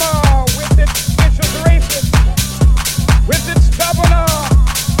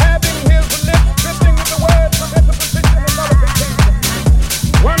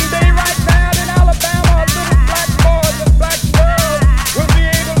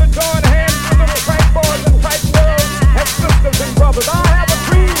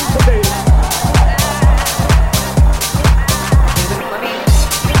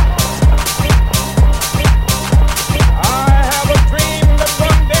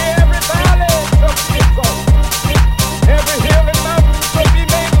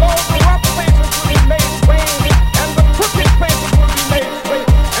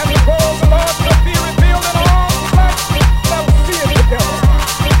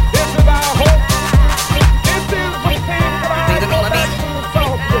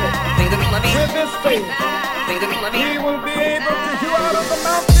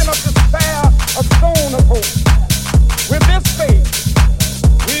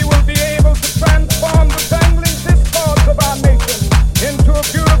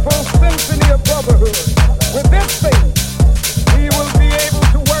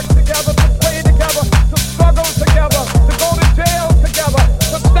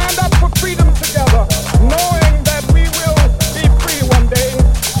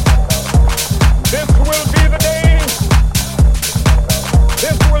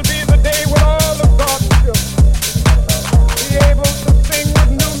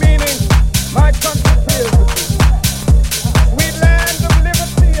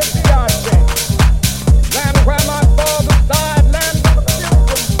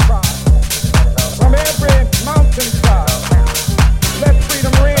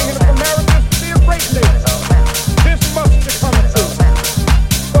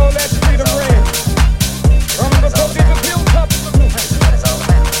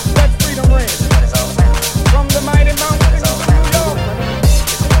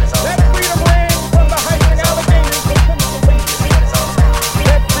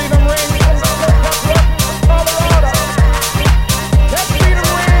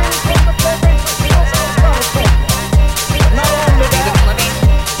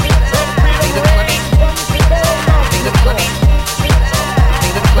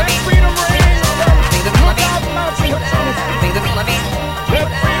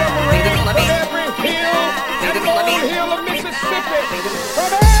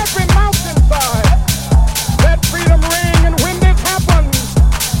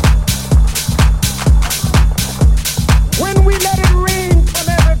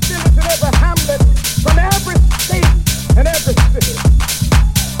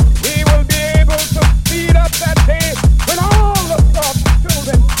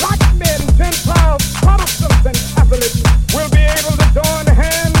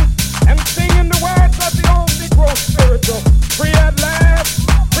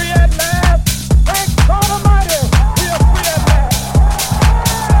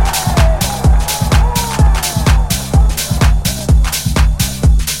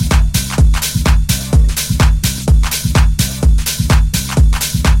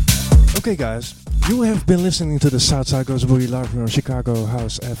Okay, guys, you have been listening to the Southside Goes Boogie live here on Chicago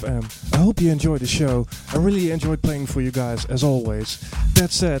House FM. I hope you enjoyed the show. I really enjoyed playing for you guys, as always.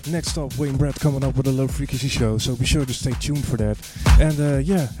 That said, next up, Wayne Brett coming up with a low frequency show, so be sure to stay tuned for that. And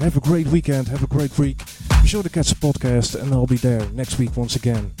yeah, have a great weekend, have a great week. Be sure to catch the podcast, and I'll be there next week once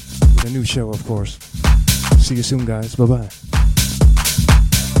again with a new show, of course. See you soon, guys. Bye-bye.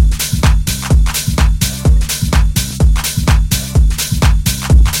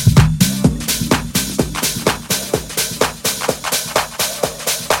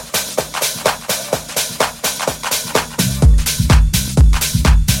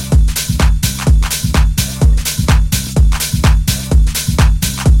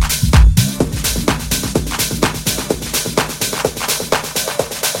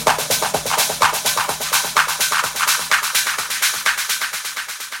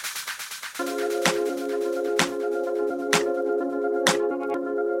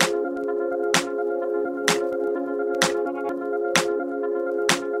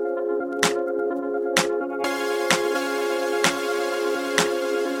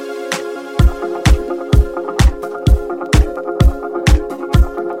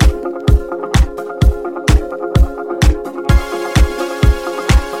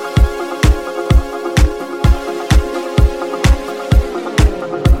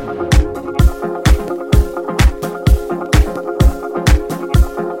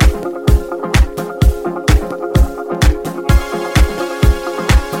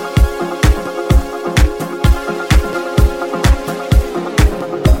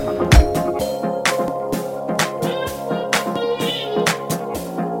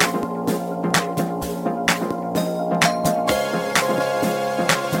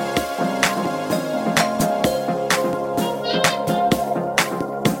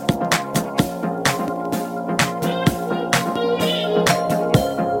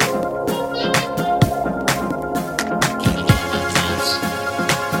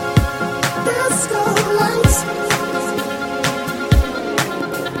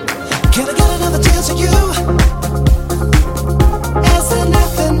 Can I get another chance at you?